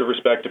greatest of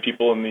respect to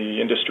people in the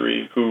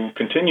industry who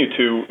continue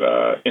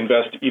to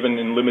invest even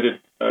in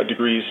limited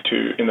degrees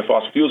in the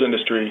fossil fuels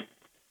industry,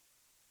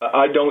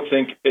 I don't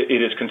think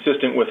it is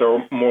consistent with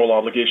our moral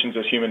obligations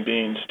as human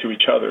beings to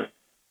each other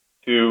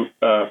to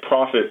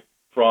profit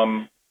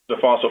from the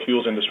fossil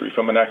fuels industry,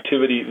 from an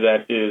activity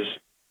that is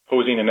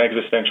posing an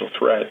existential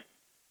threat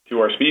to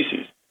our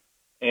species.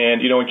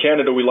 And, in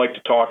Canada, we like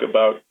to talk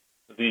about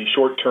the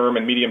short-term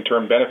and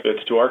medium-term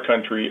benefits to our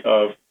country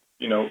of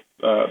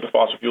the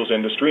fossil fuels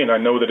industry, and I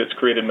know that it's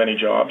created many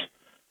jobs.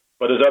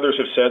 But as others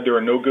have said, there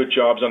are no good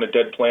jobs on a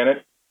dead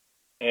planet,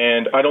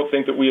 and I don't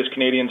think that we as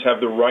Canadians have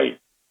the right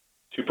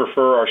to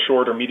prefer our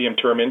short or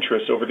medium-term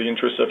interests over the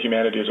interests of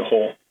humanity as a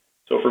whole.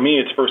 So for me,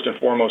 it's first and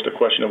foremost a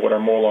question of what our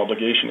moral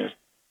obligation is.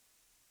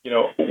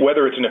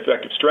 Whether it's an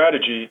effective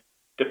strategy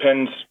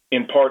depends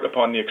in part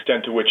upon the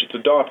extent to which it's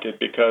adopted,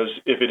 because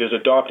if it is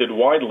adopted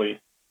widely,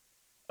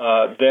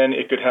 then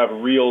it could have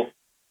real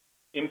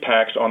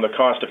impacts on the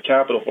cost of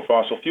capital for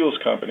fossil fuels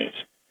companies.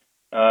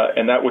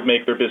 And that would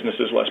make their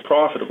businesses less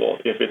profitable.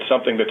 If it's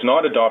something that's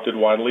not adopted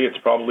widely, it's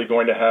probably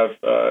going to have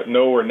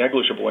no or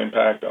negligible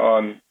impact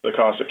on the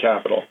cost of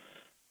capital.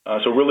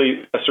 So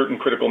really, a certain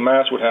critical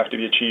mass would have to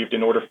be achieved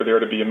in order for there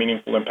to be a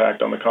meaningful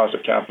impact on the cost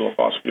of capital of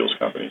fossil fuels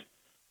companies.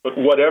 But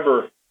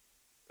whatever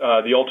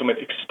the ultimate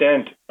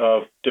extent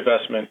of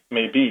divestment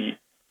may be,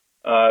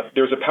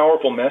 there's a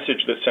powerful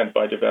message that's sent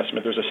by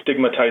divestment. There's a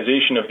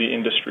stigmatization of the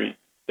industry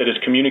that is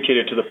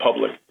communicated to the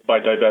public by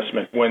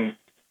divestment. When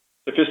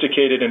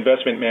sophisticated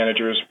investment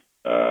managers,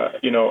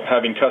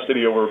 having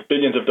custody over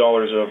billions of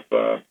dollars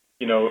of,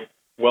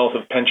 wealth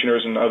of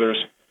pensioners and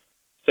others,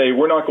 say,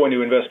 we're not going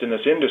to invest in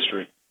this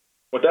industry.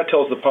 What that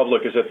tells the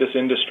public is that this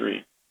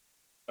industry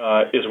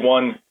is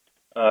one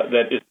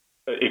that is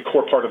a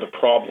core part of the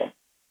problem,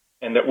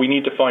 and that we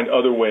need to find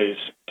other ways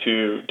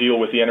to deal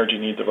with the energy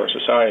needs of our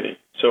society.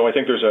 So I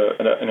think there's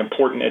an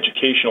important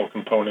educational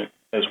component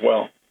as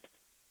well.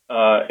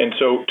 And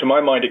so, to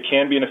my mind, it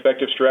can be an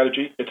effective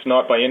strategy. It's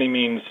not by any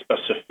means a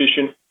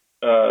sufficient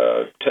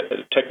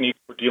technique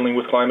for dealing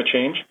with climate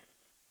change,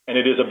 and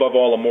it is above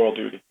all a moral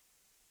duty.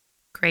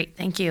 Great,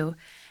 thank you.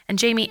 And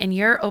Jamie, in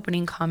your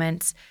opening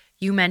comments,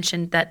 you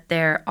mentioned that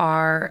there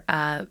are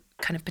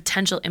kind of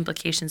potential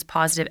implications,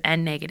 positive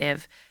and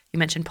negative. You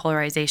mentioned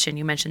polarization.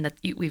 You mentioned that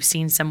we've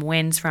seen some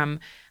wins from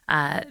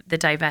the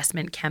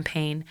divestment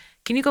campaign.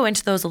 Can you go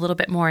into those a little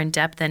bit more in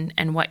depth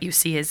and what you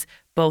see as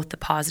both the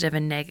positive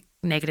and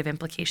negative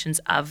implications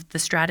of the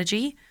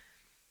strategy?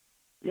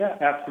 Yeah,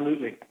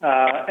 absolutely.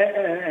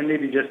 And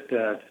maybe just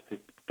to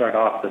start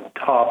off the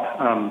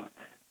top,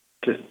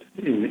 just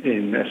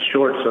in a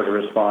short sort of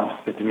response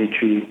to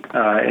Dimitri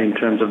in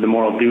terms of the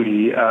moral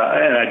duty,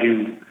 and I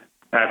do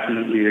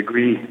absolutely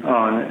agree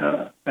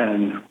on,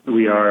 and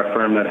we are a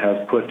firm that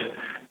has put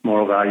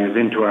moral values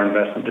into our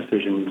investment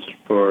decisions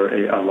for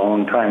a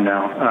long time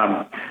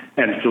now.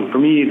 And so for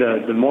me,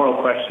 the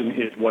moral question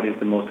is, what is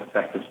the most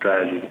effective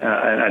strategy?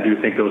 And I do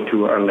think those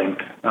two are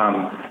linked.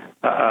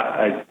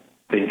 I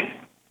think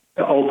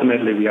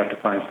ultimately we have to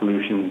find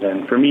solutions.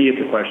 And for me,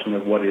 it's a question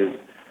of what is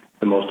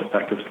the most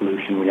effective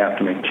solution. We have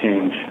to make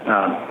change.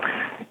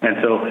 And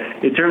so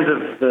in terms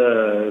of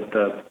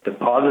the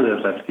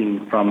positives I've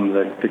seen from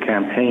the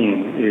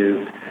campaign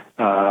is,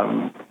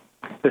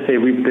 let's say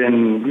we've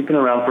been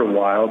around for a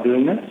while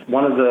doing this.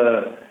 One of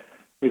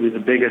maybe the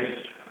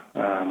biggest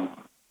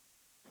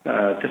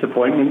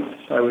disappointments,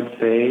 I would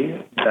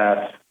say,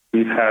 that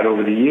we've had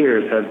over the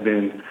years has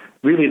been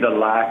really the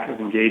lack of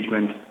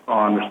engagement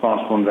on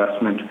responsible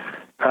investment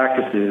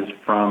practices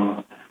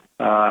from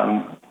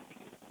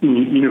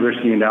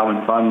university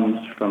endowment funds,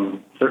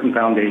 from certain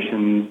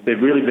foundations.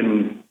 They've really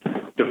been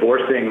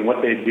divorcing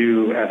what they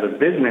do as a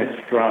business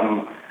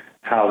from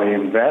how they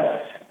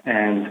invest,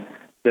 and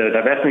the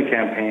divestment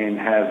campaign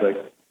has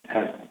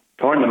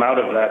torn them out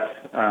of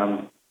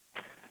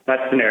that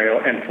scenario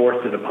and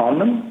forced it upon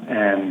them.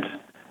 And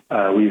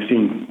we've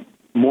seen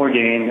more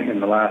gain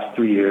in the last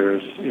 3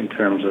 years in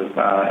terms of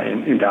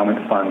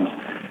endowment funds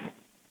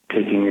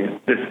taking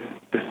this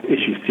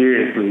issue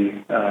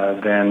seriously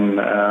than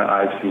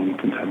I've seen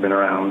since I've been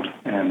around,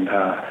 and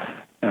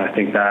I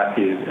think that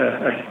is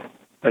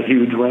a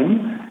huge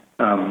win,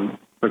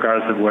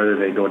 regardless of whether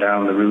they go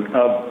down the route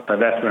of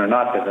divestment or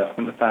not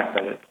divestment. The fact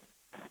that it's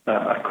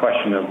a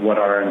question of what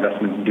our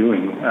investment's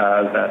doing,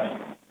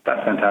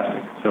 that's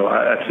fantastic. So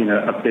I've seen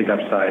a big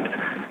upside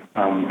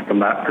from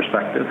that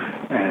perspective.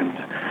 And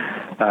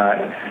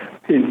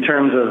in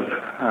terms of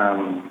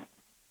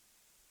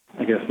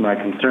I guess my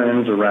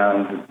concerns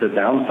around the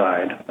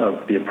downside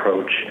of the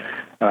approach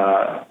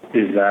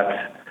is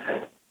that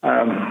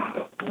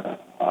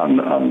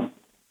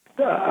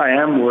I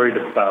am worried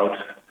about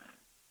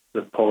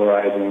the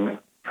polarizing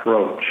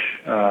approach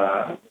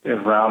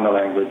around the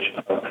language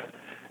of,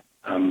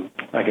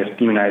 I guess,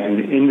 demonizing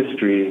the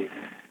industry.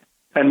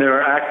 And there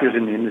are actors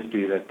in the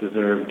industry that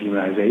deserve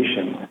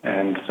demonization.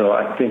 And so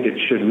I think it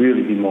should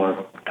really be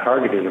more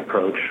targeted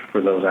approach for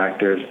those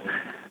actors.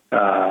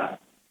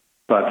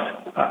 But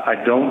I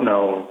don't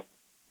know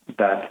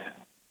that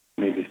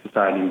maybe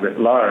society writ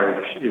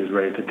large is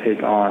ready to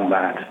take on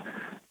that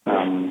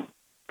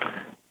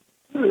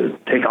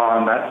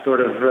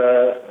sort of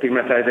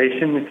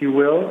stigmatization, if you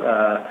will.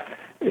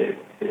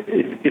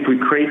 If we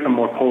create a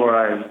more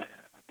polarized,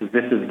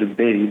 divisive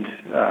debate,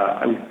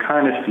 I would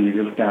kind of see, if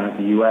you look down at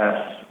the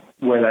U.S.,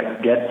 where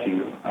that gets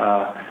you.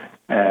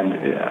 And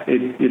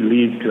it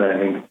leads to, I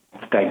think,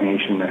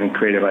 stagnation. I think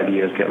creative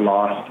ideas get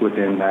lost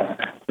within that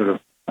sort of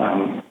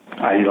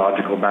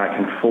ideological back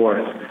and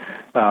forth.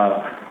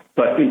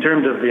 But in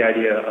terms of the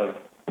idea of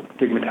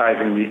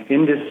stigmatizing the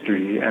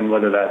industry and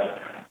whether that's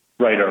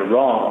right or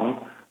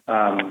wrong,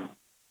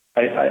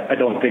 I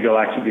don't think it'll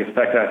actually be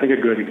effective. I think a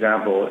good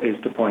example is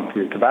to point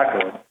to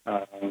tobacco,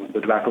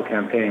 the tobacco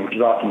campaign, which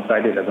is often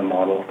cited as a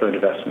model for a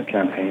divestment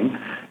campaign.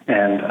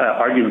 And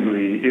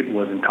arguably, it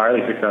was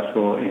entirely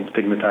successful in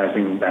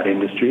stigmatizing that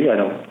industry. I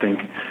don't think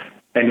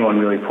anyone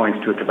really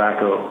points to a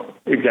tobacco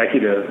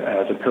executive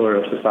as a pillar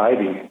of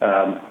society.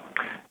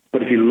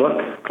 But if you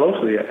look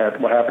closely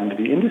at what happened to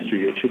the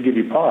industry, it should give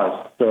you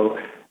pause. So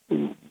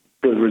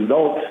the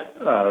result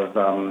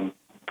of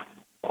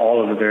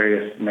all of the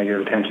various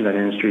negative attention that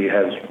industry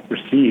has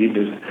received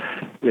is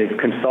they've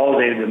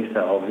consolidated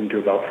themselves into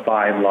about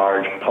 5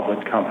 large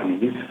public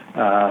companies,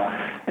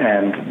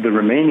 and the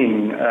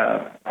remaining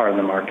part of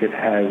the market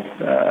has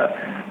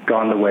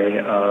gone the way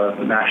of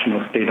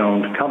national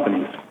state-owned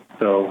companies.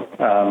 So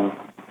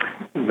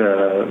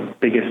the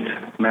biggest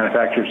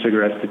manufacturer of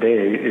cigarettes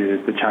today is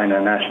the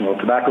China National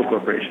Tobacco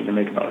Corporation. They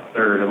make about a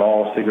third of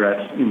all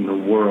cigarettes in the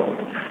world.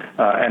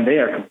 And they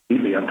are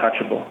completely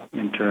untouchable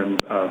in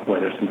terms of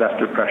whether it's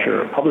investor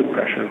pressure or public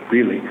pressure,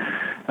 really.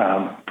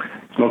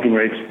 Smoking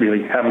rates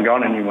really haven't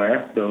gone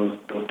anywhere. Those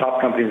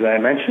top companies that I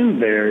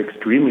mentioned, they're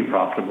extremely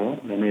profitable.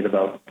 They made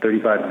about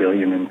 $35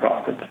 billion in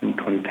profits in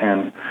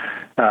 2010.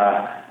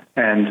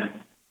 And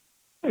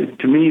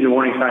to me, the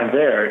warning sign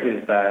there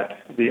is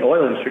that the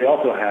oil industry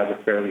also has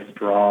a fairly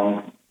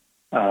strong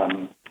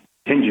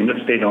contingent of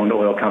state-owned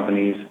oil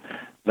companies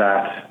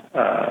that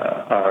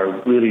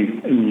are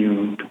really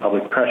immune to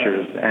public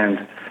pressures.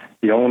 And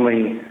the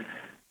only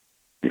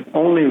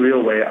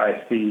real way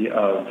I see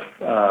of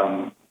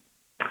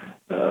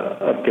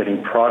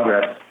getting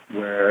progress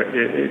where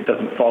it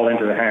doesn't fall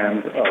into the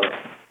hands of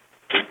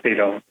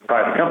state-owned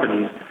private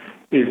companies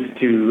is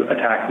to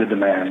attack the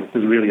demand.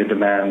 This is really a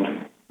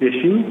demand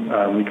issue.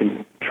 We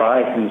can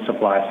try from the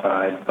supply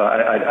side,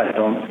 but I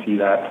don't see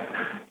that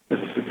as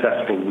a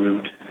successful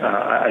route.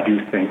 I do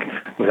think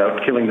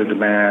without killing the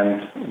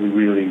demand, we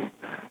really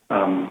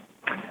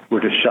we're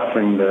just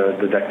shuffling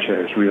the deck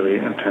chairs really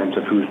in terms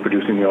of who's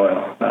producing the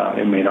oil.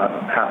 It may not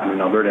happen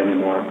in Alberta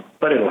anymore,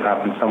 but it'll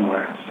happen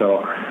somewhere.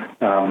 So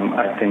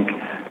I think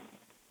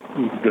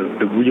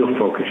the real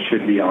focus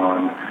should be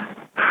on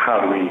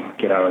how do we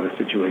get out of the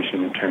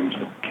situation in terms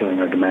of killing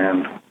our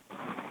demand.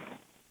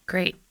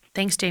 Great.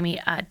 Thanks, Jamie.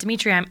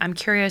 Dimitri, I'm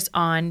curious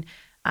on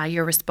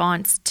your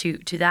response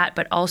to that,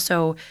 but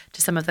also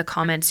to some of the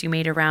comments you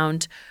made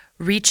around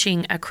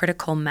reaching a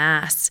critical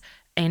mass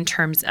in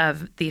terms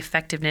of the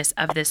effectiveness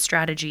of this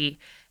strategy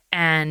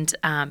and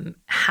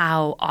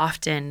how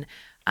often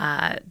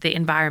the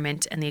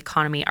environment and the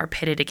economy are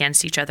pitted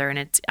against each other, and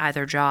it's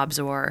either jobs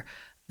or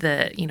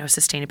the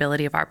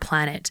sustainability of our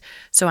planet.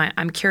 So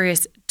I'm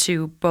curious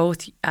to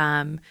both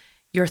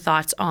your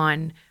thoughts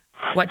on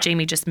what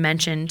Jamie just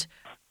mentioned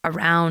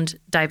around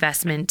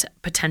divestment,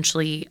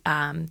 potentially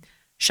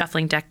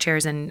shuffling deck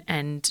chairs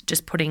and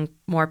just putting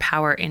more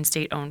power in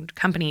state-owned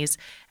companies,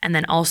 and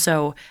then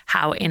also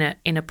how in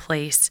a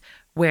place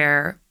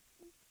where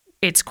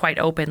it's quite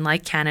open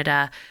like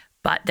Canada,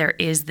 but there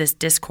is this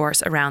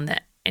discourse around the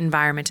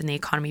environment and the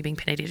economy being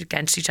pitted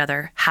against each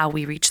other, how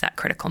we reach that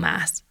critical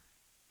mass.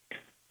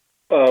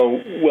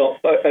 Well,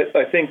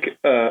 I think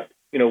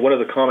one of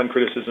the common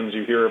criticisms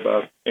you hear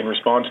about in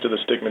response to the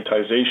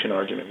stigmatization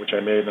argument, which I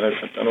made, and I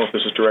don't know if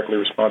this is directly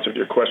responsive to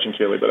your question,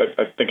 Kaylee, but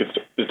I think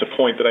it's a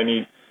point that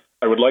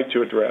I would like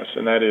to address,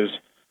 and that is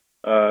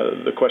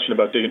the question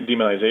about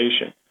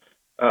demonization.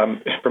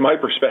 From my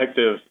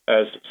perspective,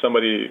 as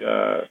somebody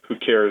who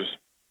cares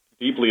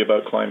deeply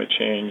about climate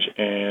change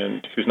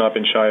and who's not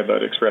been shy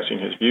about expressing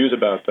his views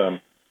about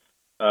them,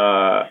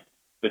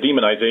 the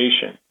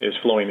demonization is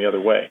flowing the other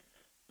way.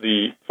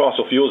 The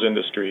fossil fuels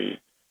industry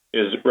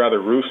is rather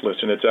ruthless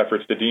in its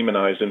efforts to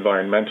demonize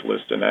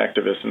environmentalists and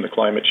activists in the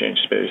climate change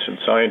space and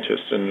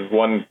scientists. And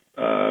one,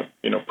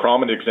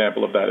 prominent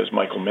example of that is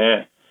Michael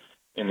Mann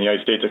in the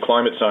United States, a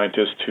climate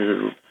scientist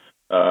who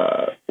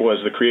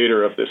was the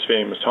creator of this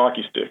famous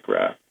hockey stick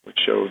graph, which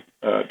showed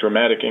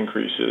dramatic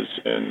increases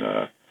in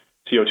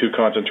CO2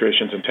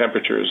 concentrations and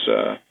temperatures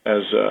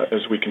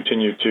as we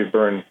continue to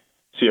burn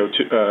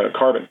CO2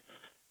 carbon.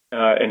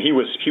 And he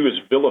was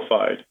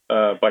vilified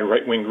by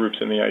right-wing groups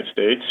in the United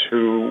States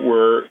who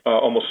were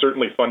almost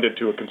certainly funded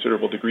to a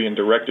considerable degree and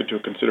directed to a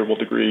considerable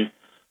degree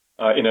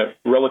in a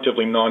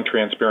relatively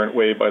non-transparent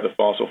way by the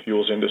fossil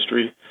fuels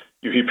industry.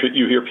 You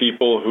hear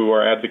people who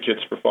are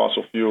advocates for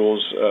fossil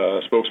fuels,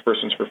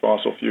 spokespersons for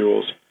fossil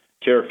fuels,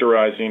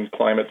 characterizing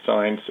climate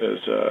science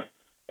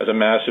as a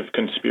massive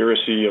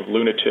conspiracy of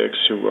lunatics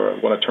who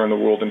want to turn the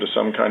world into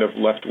some kind of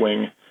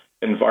left-wing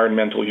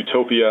environmental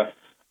utopia.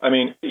 I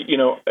mean,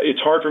 it's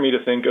hard for me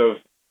to think of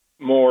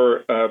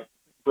more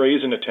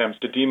brazen attempts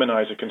to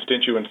demonize a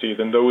constituency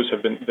than those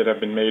that have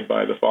been made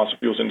by the fossil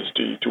fuels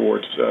industry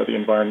towards the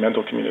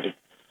environmental community.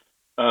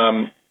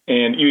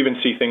 And you even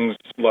see things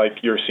like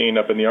you're seeing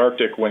up in the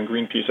Arctic when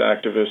Greenpeace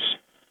activists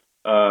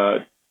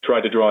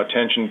tried to draw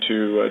attention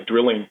to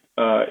drilling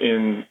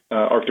in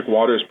Arctic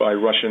waters by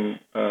Russian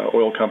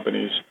oil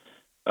companies.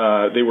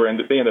 They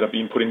ended up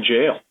being put in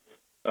jail.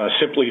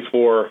 Simply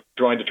for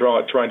trying to draw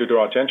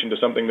attention to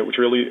something that which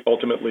really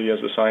ultimately,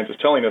 as the science is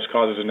telling us,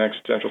 causes an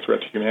existential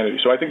threat to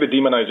humanity. So I think the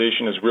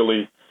demonization is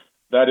really,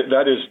 that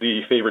is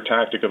the favorite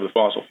tactic of the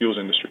fossil fuels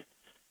industry.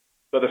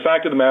 But the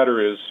fact of the matter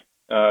is,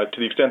 to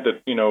the extent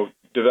that,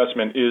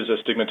 divestment is a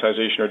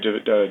stigmatization or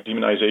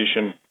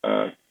demonization,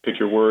 pick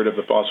your word, of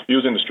the fossil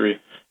fuels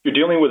industry, you're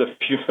dealing with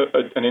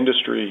an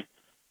industry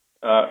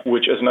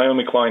which, as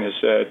Naomi Klein has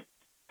said,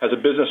 has a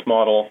business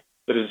model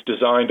that is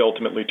designed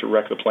ultimately to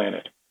wreck the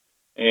planet.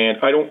 And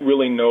I don't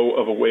really know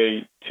of a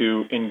way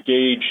to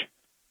engage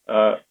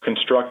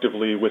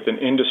constructively with an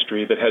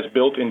industry that has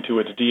built into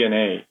its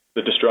DNA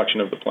the destruction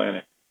of the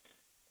planet.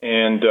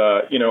 And,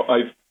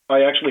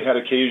 I actually had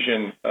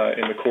occasion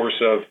in the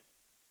course of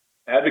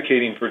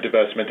advocating for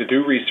divestment to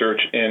do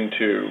research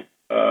into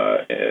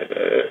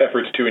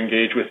efforts to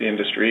engage with the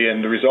industry,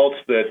 and the results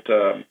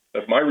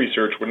of my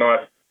research were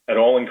not at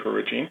all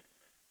encouraging.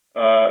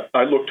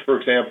 I looked, for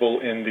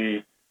example, in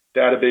the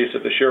database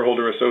of the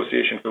Shareholder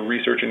Association for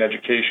Research and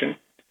Education.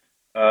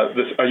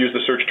 I used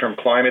the search term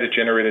climate. It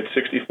generated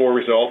 64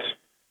 results,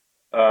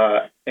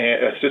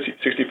 and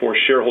 64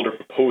 shareholder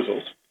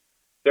proposals.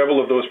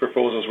 Several of those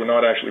proposals were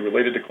not actually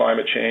related to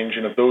climate change,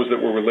 and of those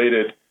that were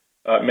related,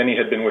 many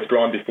had been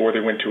withdrawn before they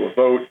went to a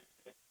vote.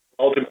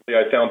 Ultimately,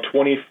 I found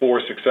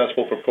 24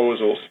 successful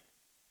proposals,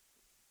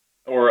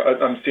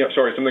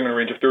 something in the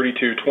range of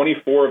 32.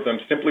 24 of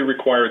them simply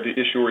required the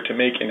issuer to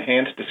make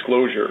enhanced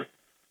disclosure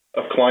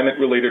of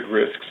climate-related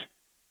risks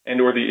and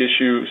or the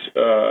issues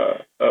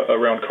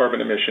around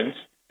carbon emissions.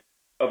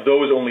 Of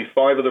those, only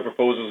 5 of the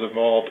proposals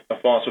involved a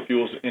fossil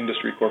fuels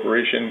industry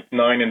corporation,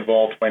 9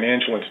 involved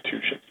financial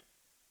institutions.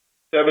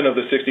 7 of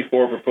the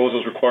 64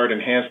 proposals required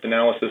enhanced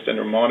analysis and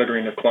or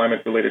monitoring of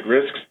climate-related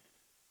risks.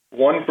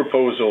 1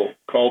 proposal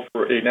called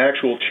for an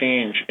actual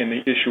change in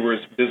the issuer's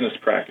business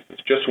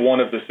practices, just 1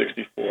 of the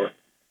 64.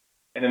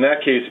 And in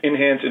that case,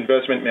 Enhance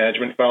Investment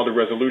Management filed a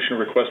resolution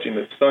requesting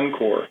that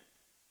Suncor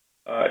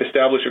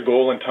establish a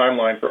goal and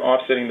timeline for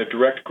offsetting the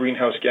direct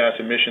greenhouse gas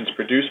emissions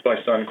produced by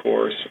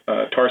Suncor's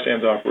tar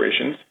sands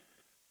operations.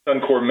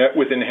 Suncor met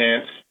with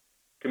Enhance,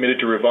 committed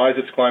to revise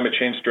its climate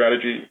change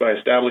strategy by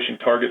establishing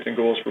targets and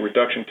goals for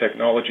reduction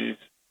technologies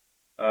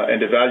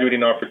and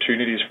evaluating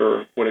opportunities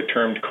for what it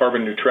termed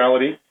carbon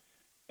neutrality.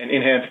 And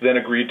Enhance then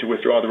agreed to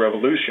withdraw the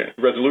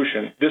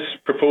resolution. This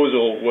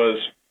proposal was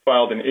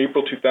filed in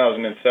April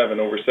 2007,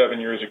 over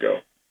 7 years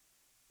ago.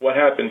 What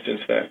happened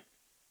since then?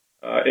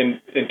 In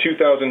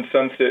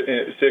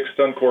 2006,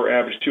 Suncor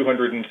averaged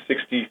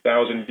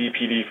 260,000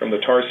 BPD from the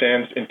tar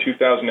sands. In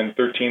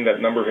 2013,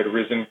 that number had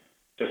risen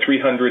to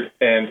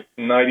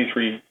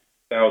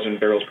 393,000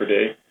 barrels per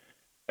day,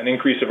 an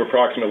increase of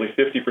approximately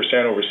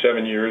 50% over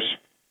 7 years.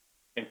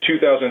 In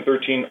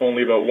 2013,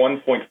 only about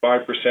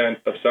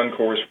 1.5% of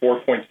Suncor's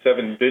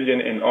 $4.7 billion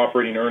in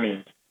operating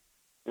earnings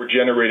were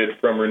generated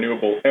from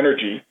renewable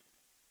energy.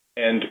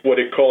 And what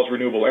it calls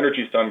renewable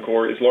energy,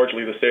 Suncor, is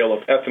largely the sale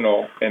of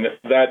ethanol, and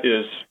that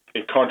is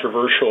a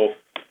controversial,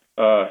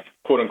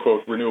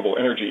 quote-unquote, renewable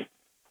energy.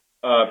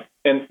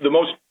 And the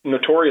most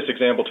notorious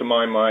example, to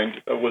my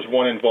mind, was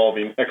one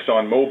involving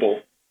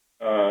ExxonMobil.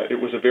 It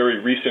was a very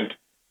recent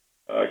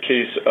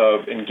case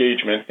of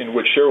engagement in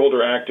which shareholder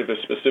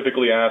activists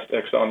specifically asked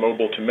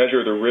ExxonMobil to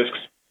measure the risks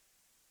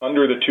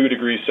under the 2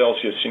 degrees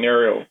Celsius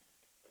scenario.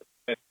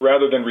 And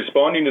rather than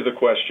responding to the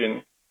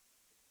question,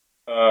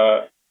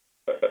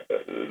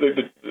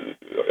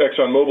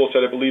 ExxonMobil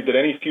said it believed that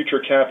any future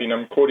capping,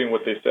 I'm quoting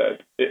what they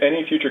said,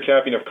 any future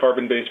capping of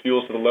carbon-based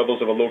fuels to the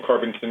levels of a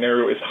low-carbon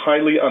scenario is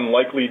highly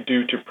unlikely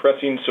due to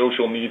pressing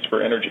social needs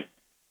for energy.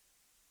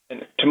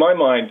 And to my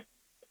mind,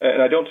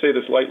 and I don't say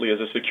this lightly, as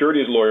a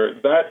securities lawyer,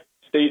 that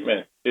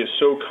statement is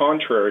so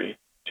contrary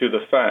to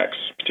the facts,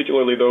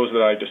 particularly those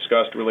that I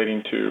discussed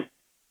relating to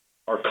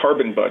our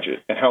carbon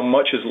budget and how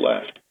much is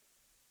left,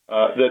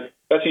 that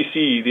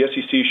the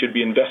SEC should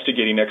be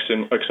investigating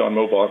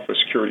ExxonMobil for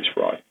securities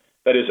fraud.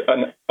 That is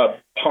a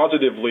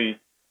positively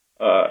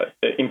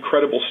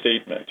incredible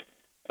statement.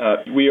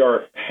 We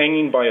are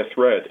hanging by a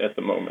thread at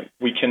the moment.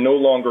 We can no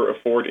longer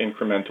afford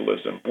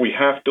incrementalism. We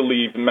have to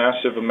leave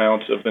massive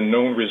amounts of the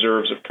known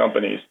reserves of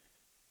companies,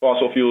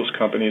 fossil fuels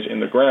companies, in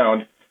the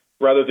ground.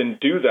 Rather than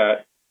do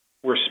that,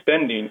 we're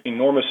spending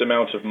enormous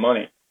amounts of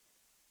money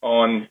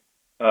on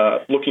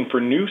looking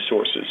for new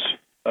sources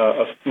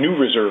of new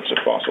reserves of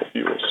fossil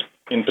fuels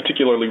in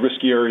particularly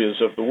risky areas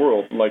of the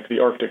world, like the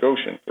Arctic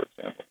Ocean, for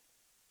example.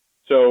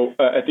 So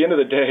at the end of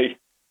the day,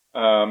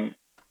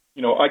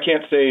 I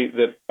can't say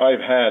that I've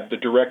had the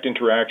direct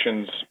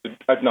interactions.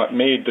 I've not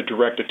made the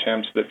direct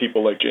attempts that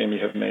people like Jamie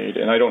have made,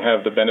 and I don't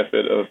have the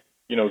benefit of,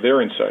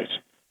 their insights.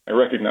 I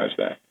recognize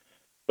that.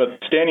 But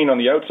standing on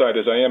the outside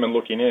as I am and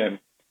looking in,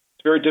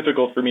 it's very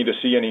difficult for me to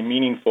see any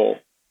meaningful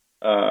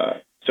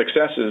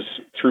successes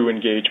through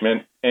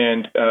engagement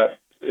and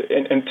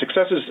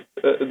successes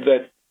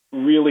that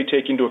really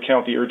take into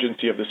account the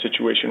urgency of the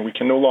situation. We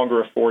can no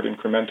longer afford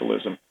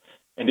incrementalism.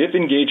 And if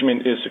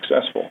engagement is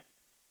successful,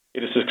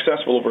 it is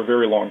successful over a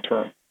very long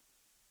term.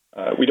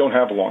 We don't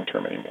have a long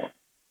term anymore.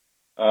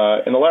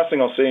 And the last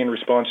thing I'll say in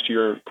response to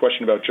your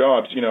question about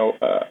jobs,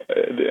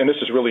 and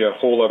this is really a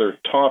whole other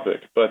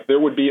topic, but there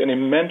would be an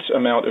immense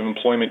amount of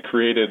employment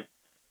created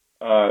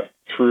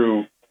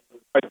through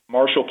a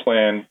Marshall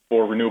Plan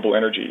for renewable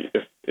energy.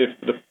 If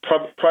the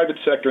private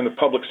sector and the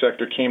public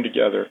sector came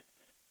together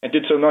and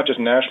did so not just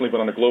nationally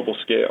but on a global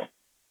scale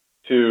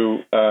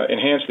to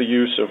enhance the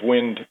use of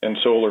wind and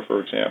solar, for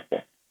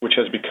example, which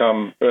has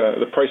become,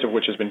 the price of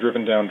which has been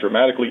driven down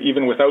dramatically,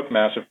 even without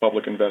massive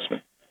public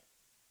investment.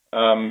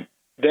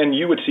 then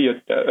you would see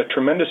a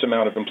tremendous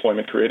amount of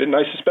employment created. And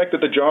I suspect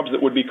that the jobs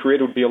that would be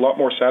created would be a lot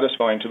more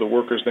satisfying to the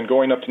workers than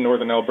going up to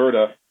northern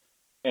Alberta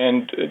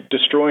and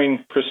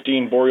destroying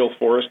pristine boreal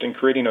forest and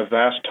creating a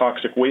vast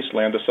toxic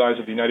wasteland the size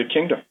of the United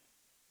Kingdom.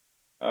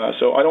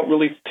 So I don't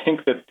really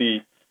think that the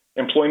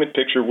employment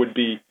picture would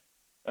be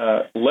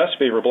less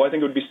favorable. I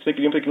think it would be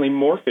significantly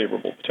more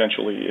favorable,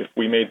 potentially, if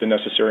we made the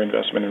necessary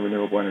investment in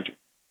renewable energy.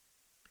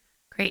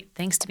 Great.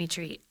 Thanks,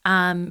 Dimitri.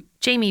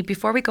 Jamie,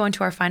 before we go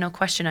into our final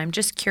question, I'm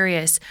just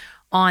curious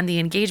on the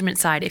engagement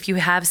side, if you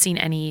have seen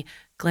any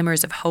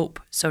glimmers of hope,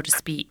 so to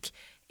speak,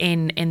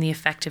 in the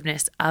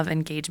effectiveness of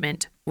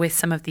engagement with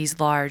some of these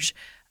large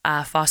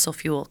fossil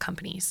fuel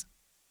companies.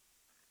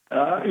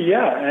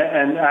 Yeah,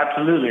 and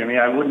absolutely. I mean,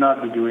 I would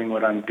not be doing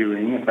what I'm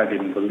doing if I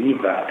didn't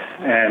believe that.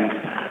 And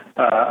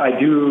I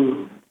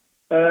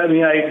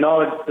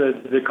acknowledge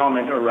the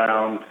comment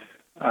around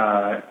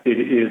it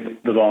is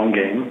the long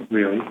game,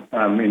 really,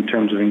 in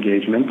terms of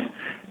engagement.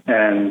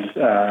 And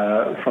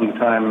from the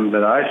time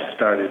that I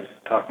started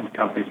talking to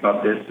companies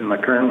about this in my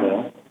current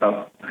role,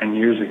 about 9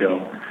 years ago,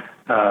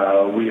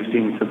 we have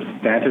seen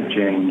substantive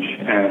change,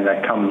 and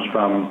that comes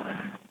from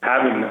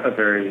having a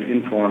very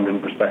informed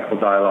and respectful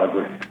dialogue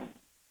with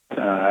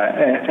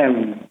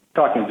and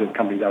talking to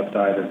companies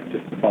outside of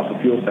just the fossil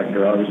fuel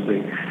sector,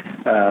 obviously,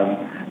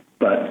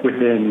 but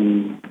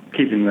within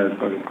keeping the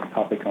sort of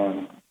topic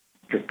on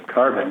strict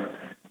carbon.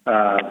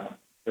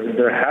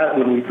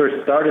 When we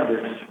first started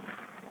this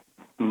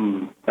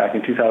back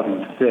in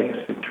 2006,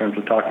 in terms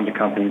of talking to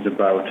companies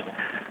about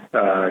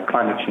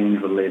climate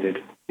change related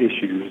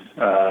issues,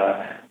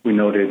 we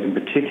noted in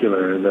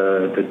particular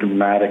the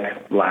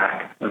dramatic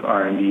lack of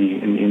R&D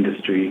in the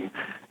industry,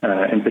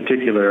 in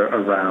particular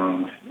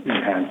around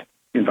enhanced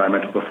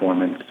environmental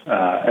performance,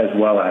 as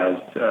well as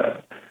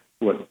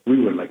what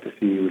we would like to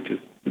see, which is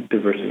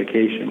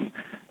diversification.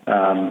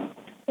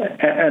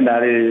 And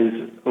that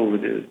is, over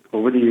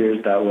the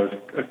years, that was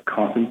a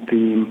constant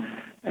theme,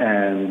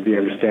 and the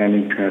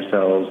understanding between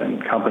ourselves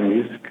and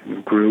companies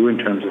grew in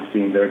terms of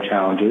seeing their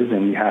challenges,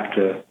 and you have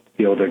to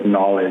be able to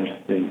acknowledge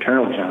the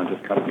internal challenges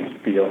companies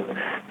feel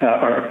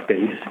or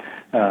face,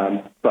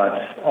 but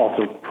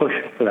also push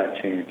for that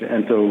change.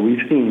 And so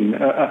we've seen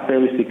a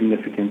fairly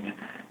significant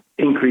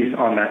increase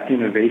on that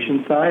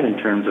innovation side in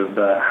terms of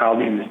how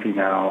the industry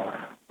now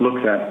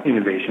looks at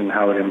innovation,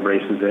 how it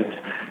embraces it.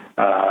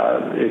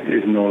 It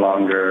is no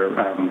longer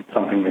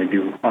something they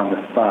do on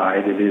the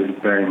side. It is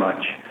very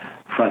much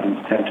front and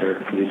center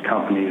for these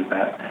companies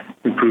that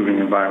improving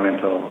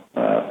environmental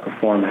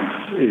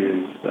performance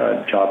is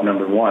job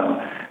number one.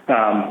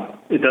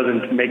 It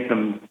doesn't make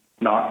them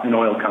not an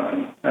oil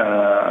company.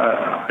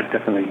 I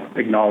definitely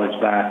acknowledge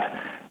that.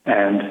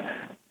 And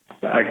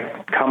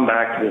I come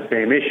back to the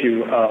same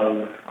issue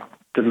of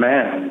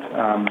demand.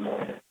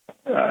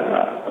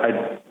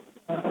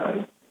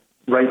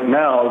 Right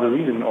now, the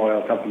reason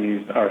oil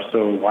companies are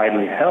so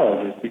widely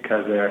held is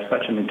because they are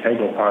such an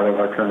integral part of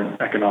our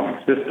current economic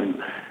system.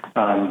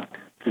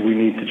 We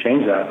need to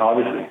change that,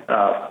 obviously.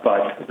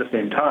 But at the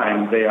same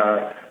time, they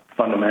are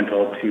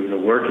fundamental to the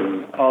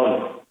working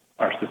of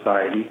our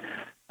society.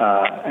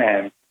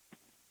 And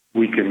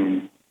we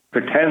can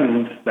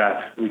pretend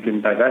that we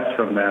can divest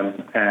from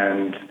them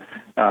and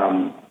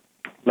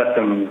let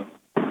them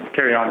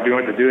carry on doing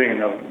what they're doing,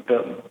 and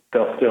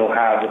they'll still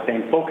have the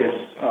same focus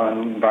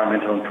on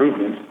environmental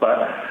improvements. But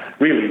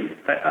really,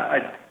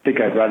 I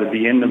think I'd rather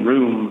be in the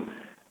room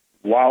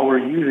while we're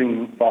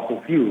using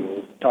fossil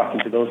fuels, talking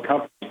to those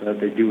companies so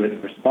that they do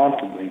it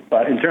responsibly.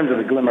 But in terms of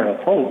a glimmer of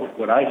hope,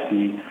 what I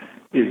see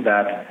is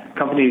that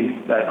companies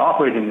that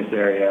operate in this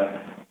area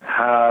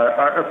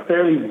are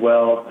fairly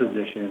well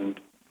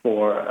positioned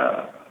for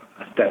a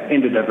step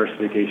into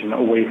diversification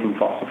away from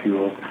fossil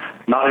fuels.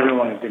 Not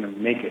everyone is going to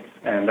make it,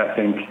 and I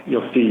think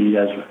you'll see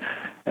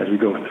as we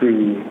go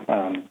through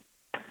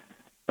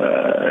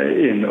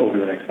over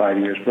the next 5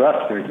 years for us,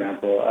 for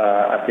example,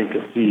 I think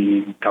you'll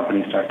see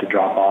companies start to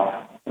drop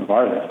off of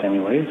our list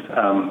anyways,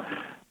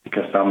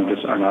 because some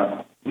just are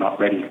not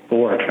ready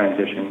for a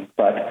transition.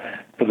 But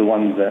for the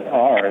ones that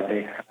are,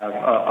 they have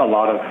a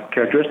lot of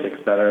characteristics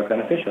that are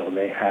beneficial.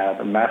 They have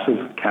a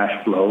massive cash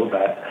flow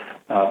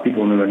that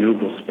people in the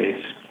renewable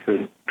space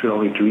could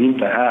only dream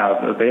to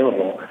have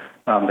available.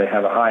 They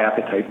have a high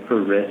appetite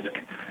for risk,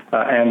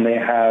 and they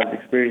have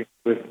experience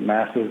with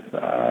massive,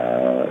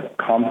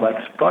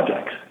 complex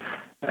projects.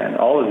 And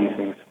all of these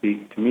things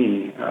speak to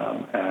me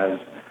as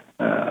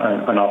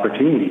an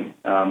opportunity.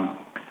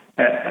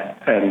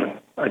 And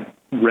I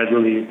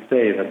readily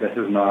say that this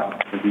is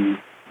not going to be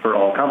for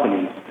all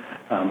companies,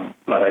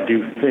 but I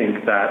do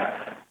think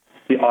that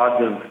the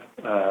odds of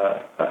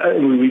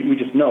we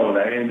just know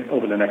that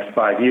over the next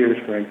 5 years,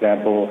 for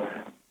example,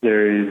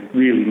 there is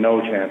really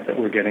no chance that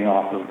we're getting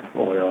off of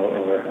oil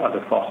or other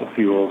fossil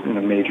fuels in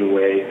a major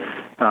way.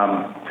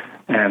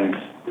 And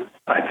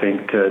I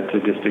think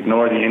to just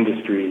ignore the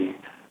industry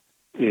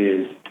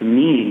is, to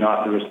me,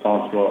 not the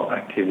responsible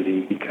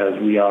activity, because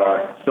we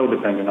are so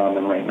dependent on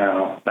them right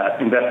now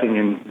that investing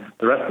in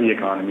the rest of the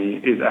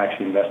economy is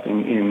actually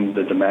investing in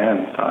the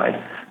demand side.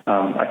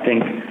 I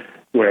think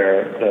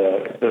where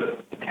the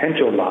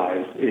potential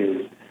lies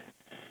is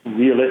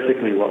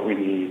realistically what we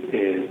need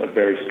is a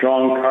very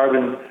strong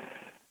carbon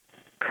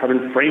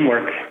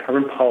framework,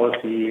 carbon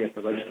policy at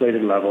the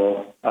legislative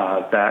level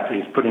that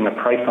is putting a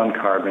price on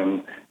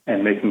carbon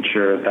and making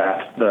sure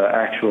that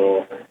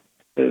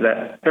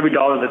that every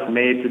dollar that's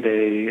made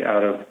today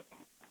out of,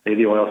 say,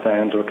 the oil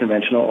sands or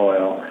conventional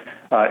oil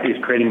is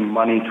creating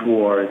money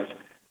towards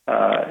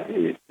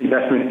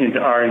investment into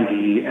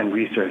R&D and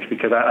research,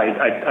 because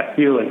I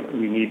feel like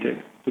we need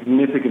to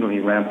significantly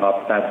ramp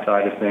up that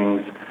side of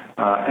things,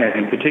 and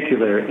in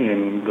particular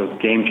in those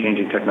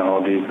game-changing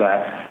technologies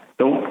that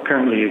don't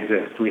currently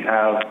exist. We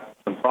have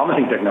some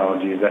promising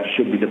technologies that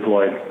should be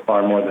deployed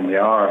far more than they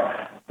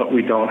are, but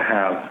we don't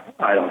have,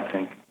 I don't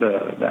think,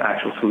 the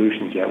actual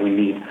solutions yet. We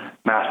need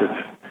massive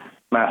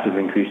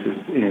increases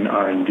in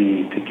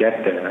R&D to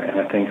get there, and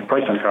I think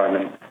price on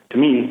carbon, to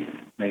me,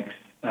 makes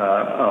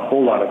a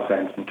whole lot of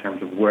sense in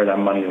terms of where that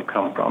money will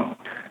come from.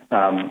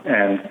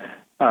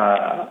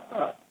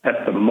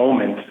 At the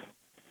moment,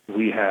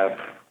 we have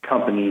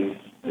companies,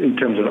 in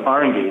terms of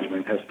our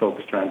engagement, has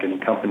focused around getting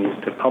companies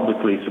to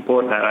publicly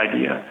support that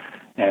idea.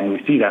 And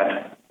we see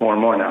that more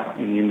and more now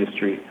in the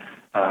industry.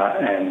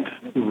 And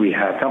we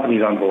have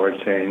companies on board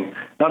saying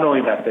not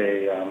only that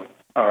they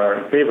are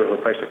in favor of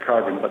the price of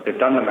carbon, but they've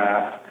done the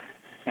math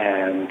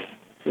and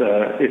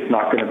it's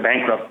not going to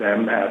bankrupt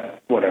them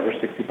at whatever,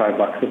 $65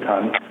 a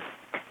ton.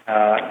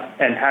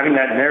 And having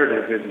that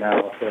narrative is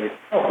now say,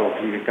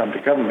 we can come to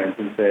government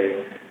and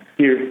say,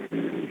 here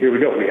we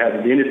go. We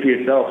have the industry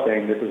itself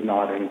saying this is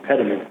not an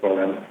impediment for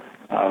them.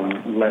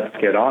 Let's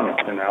get on it.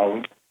 And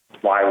now,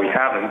 why we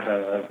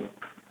haven't,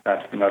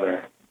 that's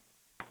another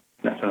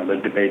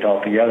debate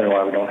altogether.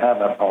 Why we don't have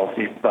that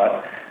policy.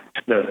 But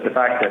the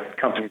fact that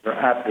companies are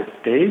at this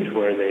stage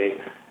where they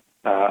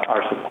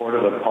are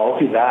supportive of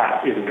policy,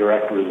 that is a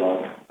direct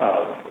result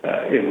of,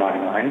 in my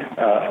mind,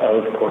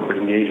 of corporate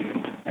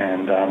engagement.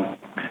 And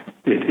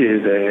it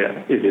is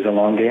a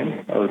long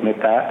game. I'll admit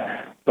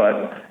that,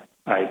 but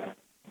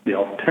the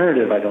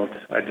alternative, I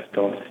just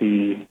don't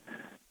see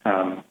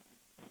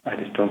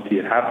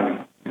it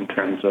happening in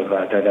terms of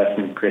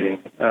divestment creating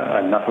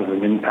enough of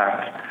an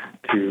impact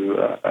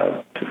to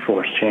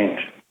force change.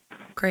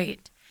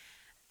 Great,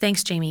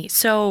 thanks, Jamie.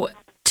 So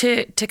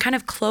to kind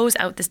of close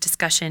out this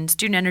discussion,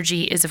 Student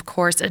Energy is, of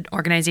course, an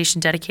organization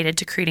dedicated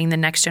to creating the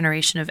next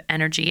generation of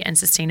energy and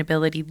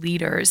sustainability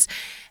leaders,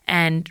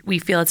 and we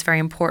feel it's very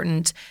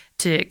important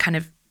to kind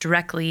of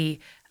directly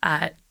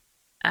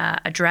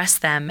address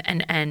them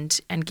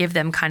and give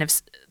them kind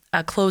of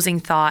a closing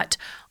thought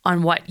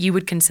on what you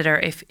would consider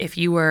if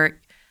you were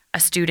a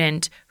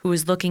student who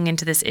was looking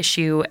into this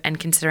issue and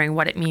considering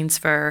what it means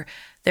for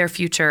their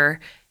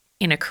future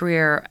in a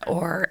career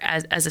or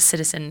as a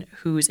citizen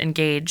who's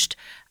engaged.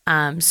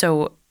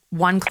 So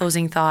one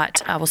closing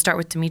thought, we'll start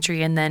with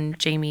Dimitri and then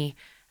Jamie,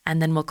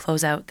 and then we'll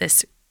close out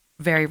this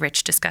very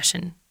rich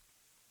discussion.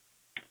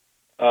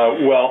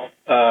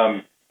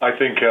 I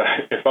think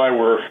if I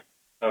were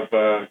of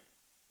the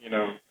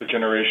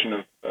generation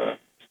of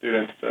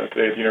students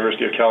today at the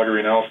University of Calgary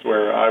and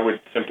elsewhere, I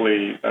would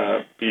simply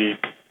be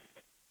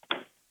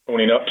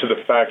owning up to the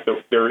fact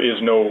that there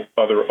is no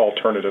other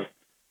alternative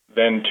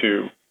than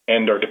to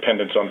end our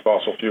dependence on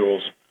fossil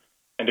fuels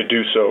and to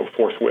do so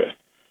forthwith.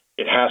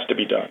 It has to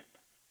be done.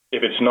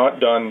 If it's not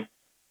done,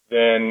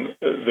 then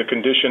the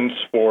conditions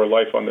for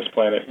life on this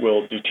planet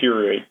will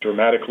deteriorate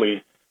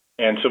dramatically,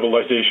 and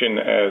civilization,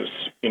 as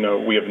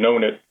we have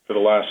known it for the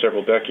last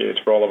several decades,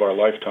 for all of our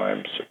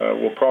lifetimes,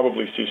 will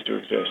probably cease to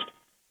exist.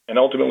 And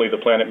ultimately, the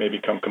planet may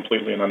become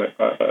completely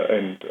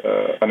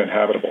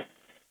uninhabitable,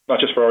 not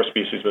just for our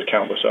species, but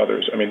countless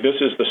others. I mean,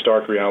 this is the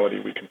stark reality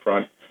we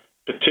confront,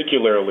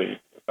 particularly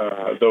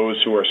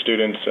those who are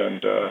students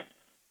and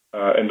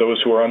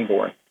those who are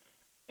unborn.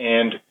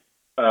 And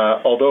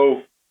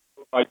although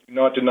I do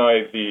not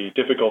deny the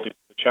difficulty of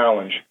the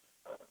challenge,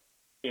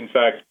 in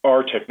fact,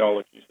 our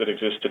technologies that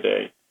exist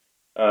today,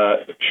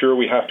 sure,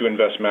 we have to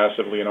invest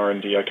massively in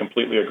R&D. I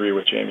completely agree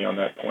with Jamie on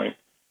that point.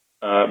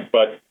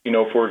 But,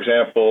 for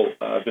example,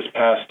 this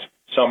past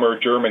summer,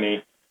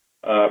 Germany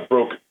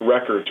broke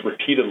records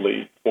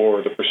repeatedly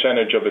for the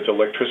percentage of its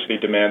electricity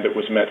demand that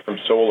was met from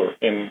solar.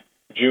 In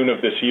June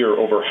of this year,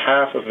 over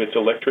half of its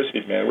electricity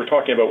demand, we're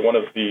talking about one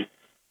of the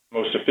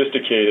most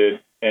sophisticated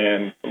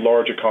and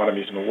large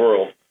economies in the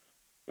world,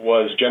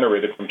 was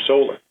generated from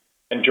solar.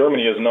 And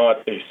Germany is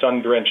not a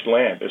sun-drenched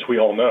land, as we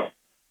all know.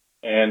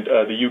 And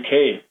the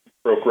UK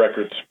broke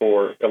records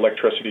for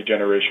electricity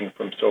generation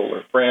from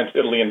solar. France,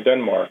 Italy, and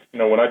Denmark.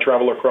 When I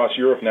travel across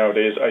Europe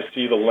nowadays, I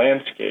see the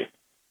landscape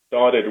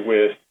dotted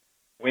with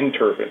wind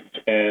turbines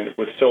and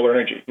with solar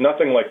energy.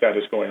 Nothing like that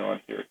is going on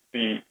here.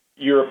 The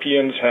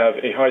Europeans have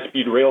a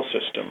high-speed rail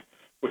system,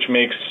 which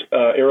makes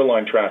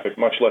airline traffic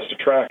much less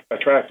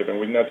attractive. And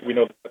we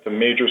know that's a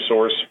major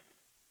source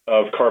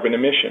of carbon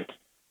emissions.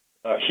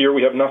 Here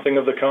we have nothing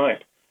of the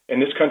kind. In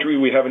this country,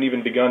 we haven't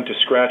even begun to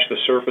scratch the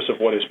surface of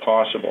what is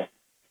possible.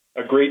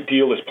 a great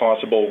deal is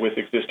possible with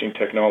existing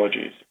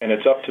technologies, and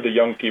it's up to the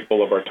young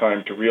people of our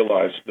time to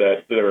realize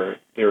that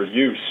their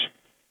use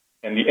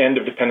and the end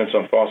of dependence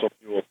on fossil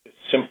fuels is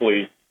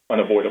simply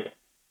unavoidable.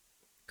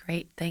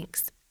 Great,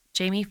 thanks.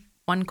 Jamie,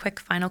 one quick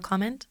final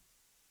comment?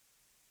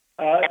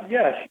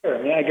 Yeah, sure.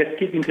 I mean, I guess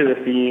keeping to the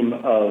theme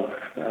of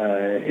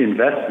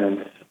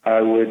investments,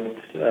 I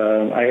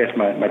guess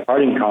my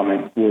parting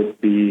comment would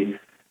be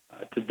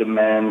to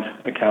demand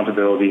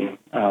accountability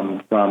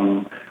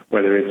from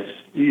whether it's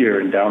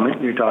your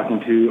endowment you're talking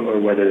to or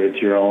whether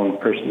it's your own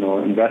personal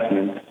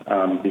investments,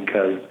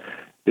 because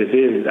this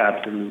is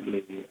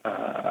absolutely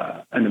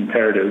an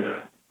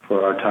imperative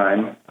for our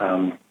time.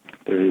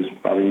 There is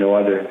probably no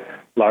other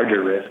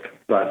larger risk,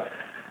 but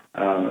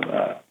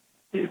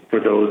for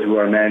those who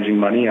are managing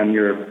money on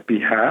your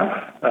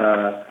behalf,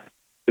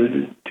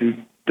 to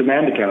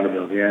demand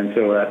accountability. And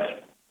so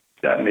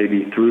that may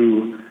be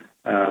through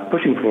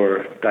pushing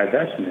for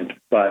divestment,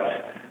 but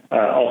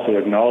also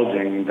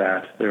acknowledging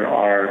that there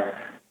are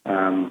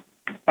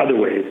other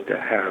ways to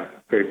have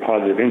very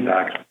positive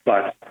impacts,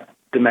 but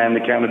demand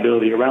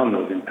accountability around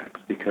those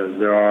impacts, because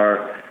there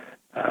are,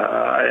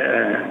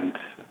 and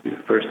be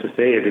the first to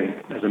say it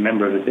as a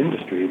member of this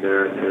industry,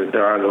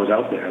 there are those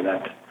out there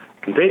that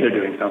can say they're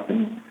doing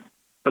something,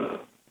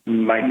 but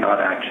might not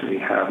actually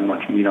have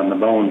much meat on the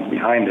bones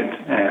behind it.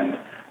 And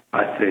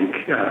I think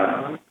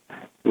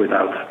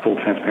without full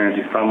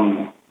transparency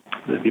from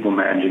the people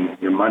managing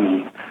your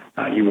money,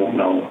 you won't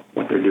know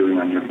what they're doing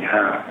on your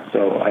behalf.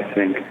 So I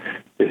think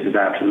this is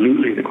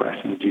absolutely the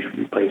question that you should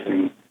be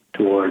placing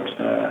towards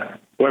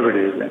whoever it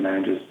is that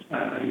manages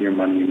your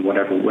money in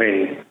whatever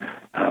way,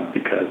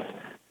 because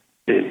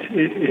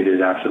it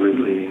is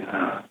absolutely,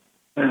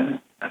 as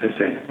I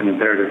say, an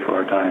imperative for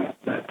our time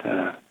that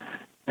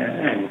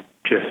and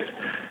just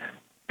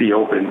be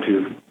open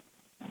to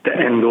the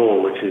end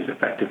goal, which is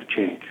effective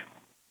change.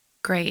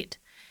 Great.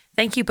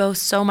 Thank you both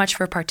so much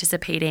for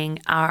participating.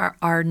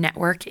 Our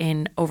network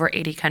in over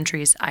 80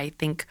 countries, I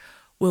think,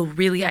 will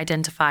really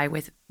identify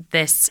with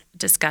this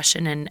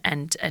discussion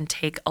and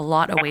take a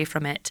lot away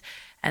from it,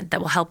 and that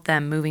will help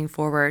them moving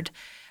forward.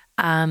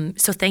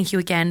 So thank you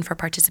again for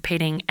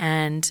participating,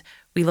 and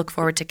we look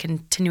forward to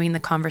continuing the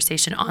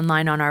conversation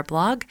online on our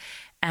blog.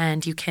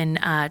 And you can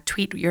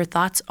tweet your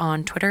thoughts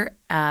on Twitter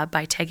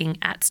by tagging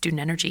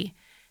 @StudentEnergy.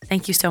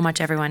 Thank you so much,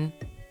 everyone.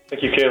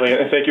 Thank you, Kaylee,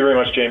 and thank you very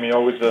much, Jamie.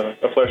 Always a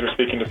pleasure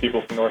speaking to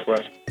people from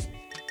Northwest.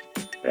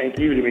 Thank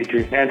you,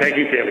 Dimitri, and thank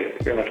you,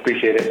 Kaylee. Very much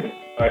appreciate it.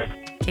 Bye.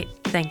 Okay,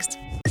 thanks.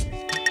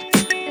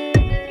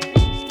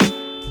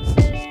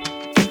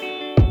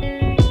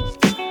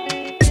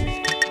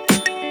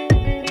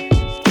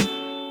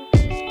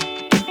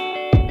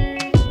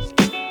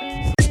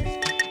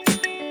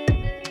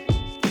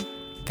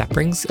 That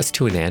brings us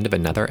to an end of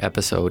another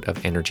episode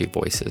of Energy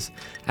Voices.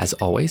 As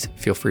always,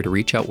 feel free to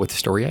reach out with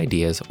story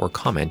ideas or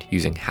comment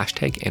using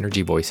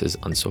 #Energy Voices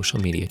on social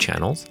media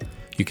channels.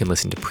 You can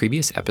listen to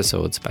previous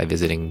episodes by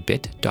visiting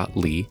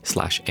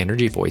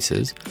bit.ly/Energy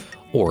Voices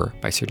or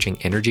by searching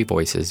Energy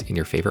Voices in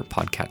your favorite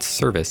podcast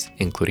service,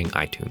 including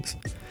iTunes.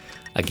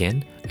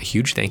 Again, a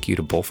huge thank you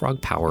to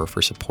Bullfrog Power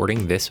for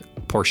supporting this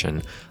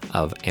portion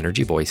of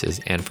Energy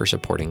Voices and for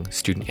supporting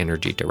Student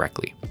Energy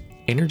directly.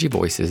 Energy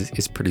Voices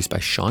is produced by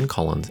Sean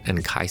Collins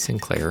and Kai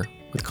Sinclair,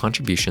 with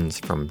contributions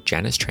from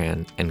Janice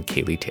Tran and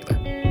Kaylee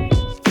Taylor.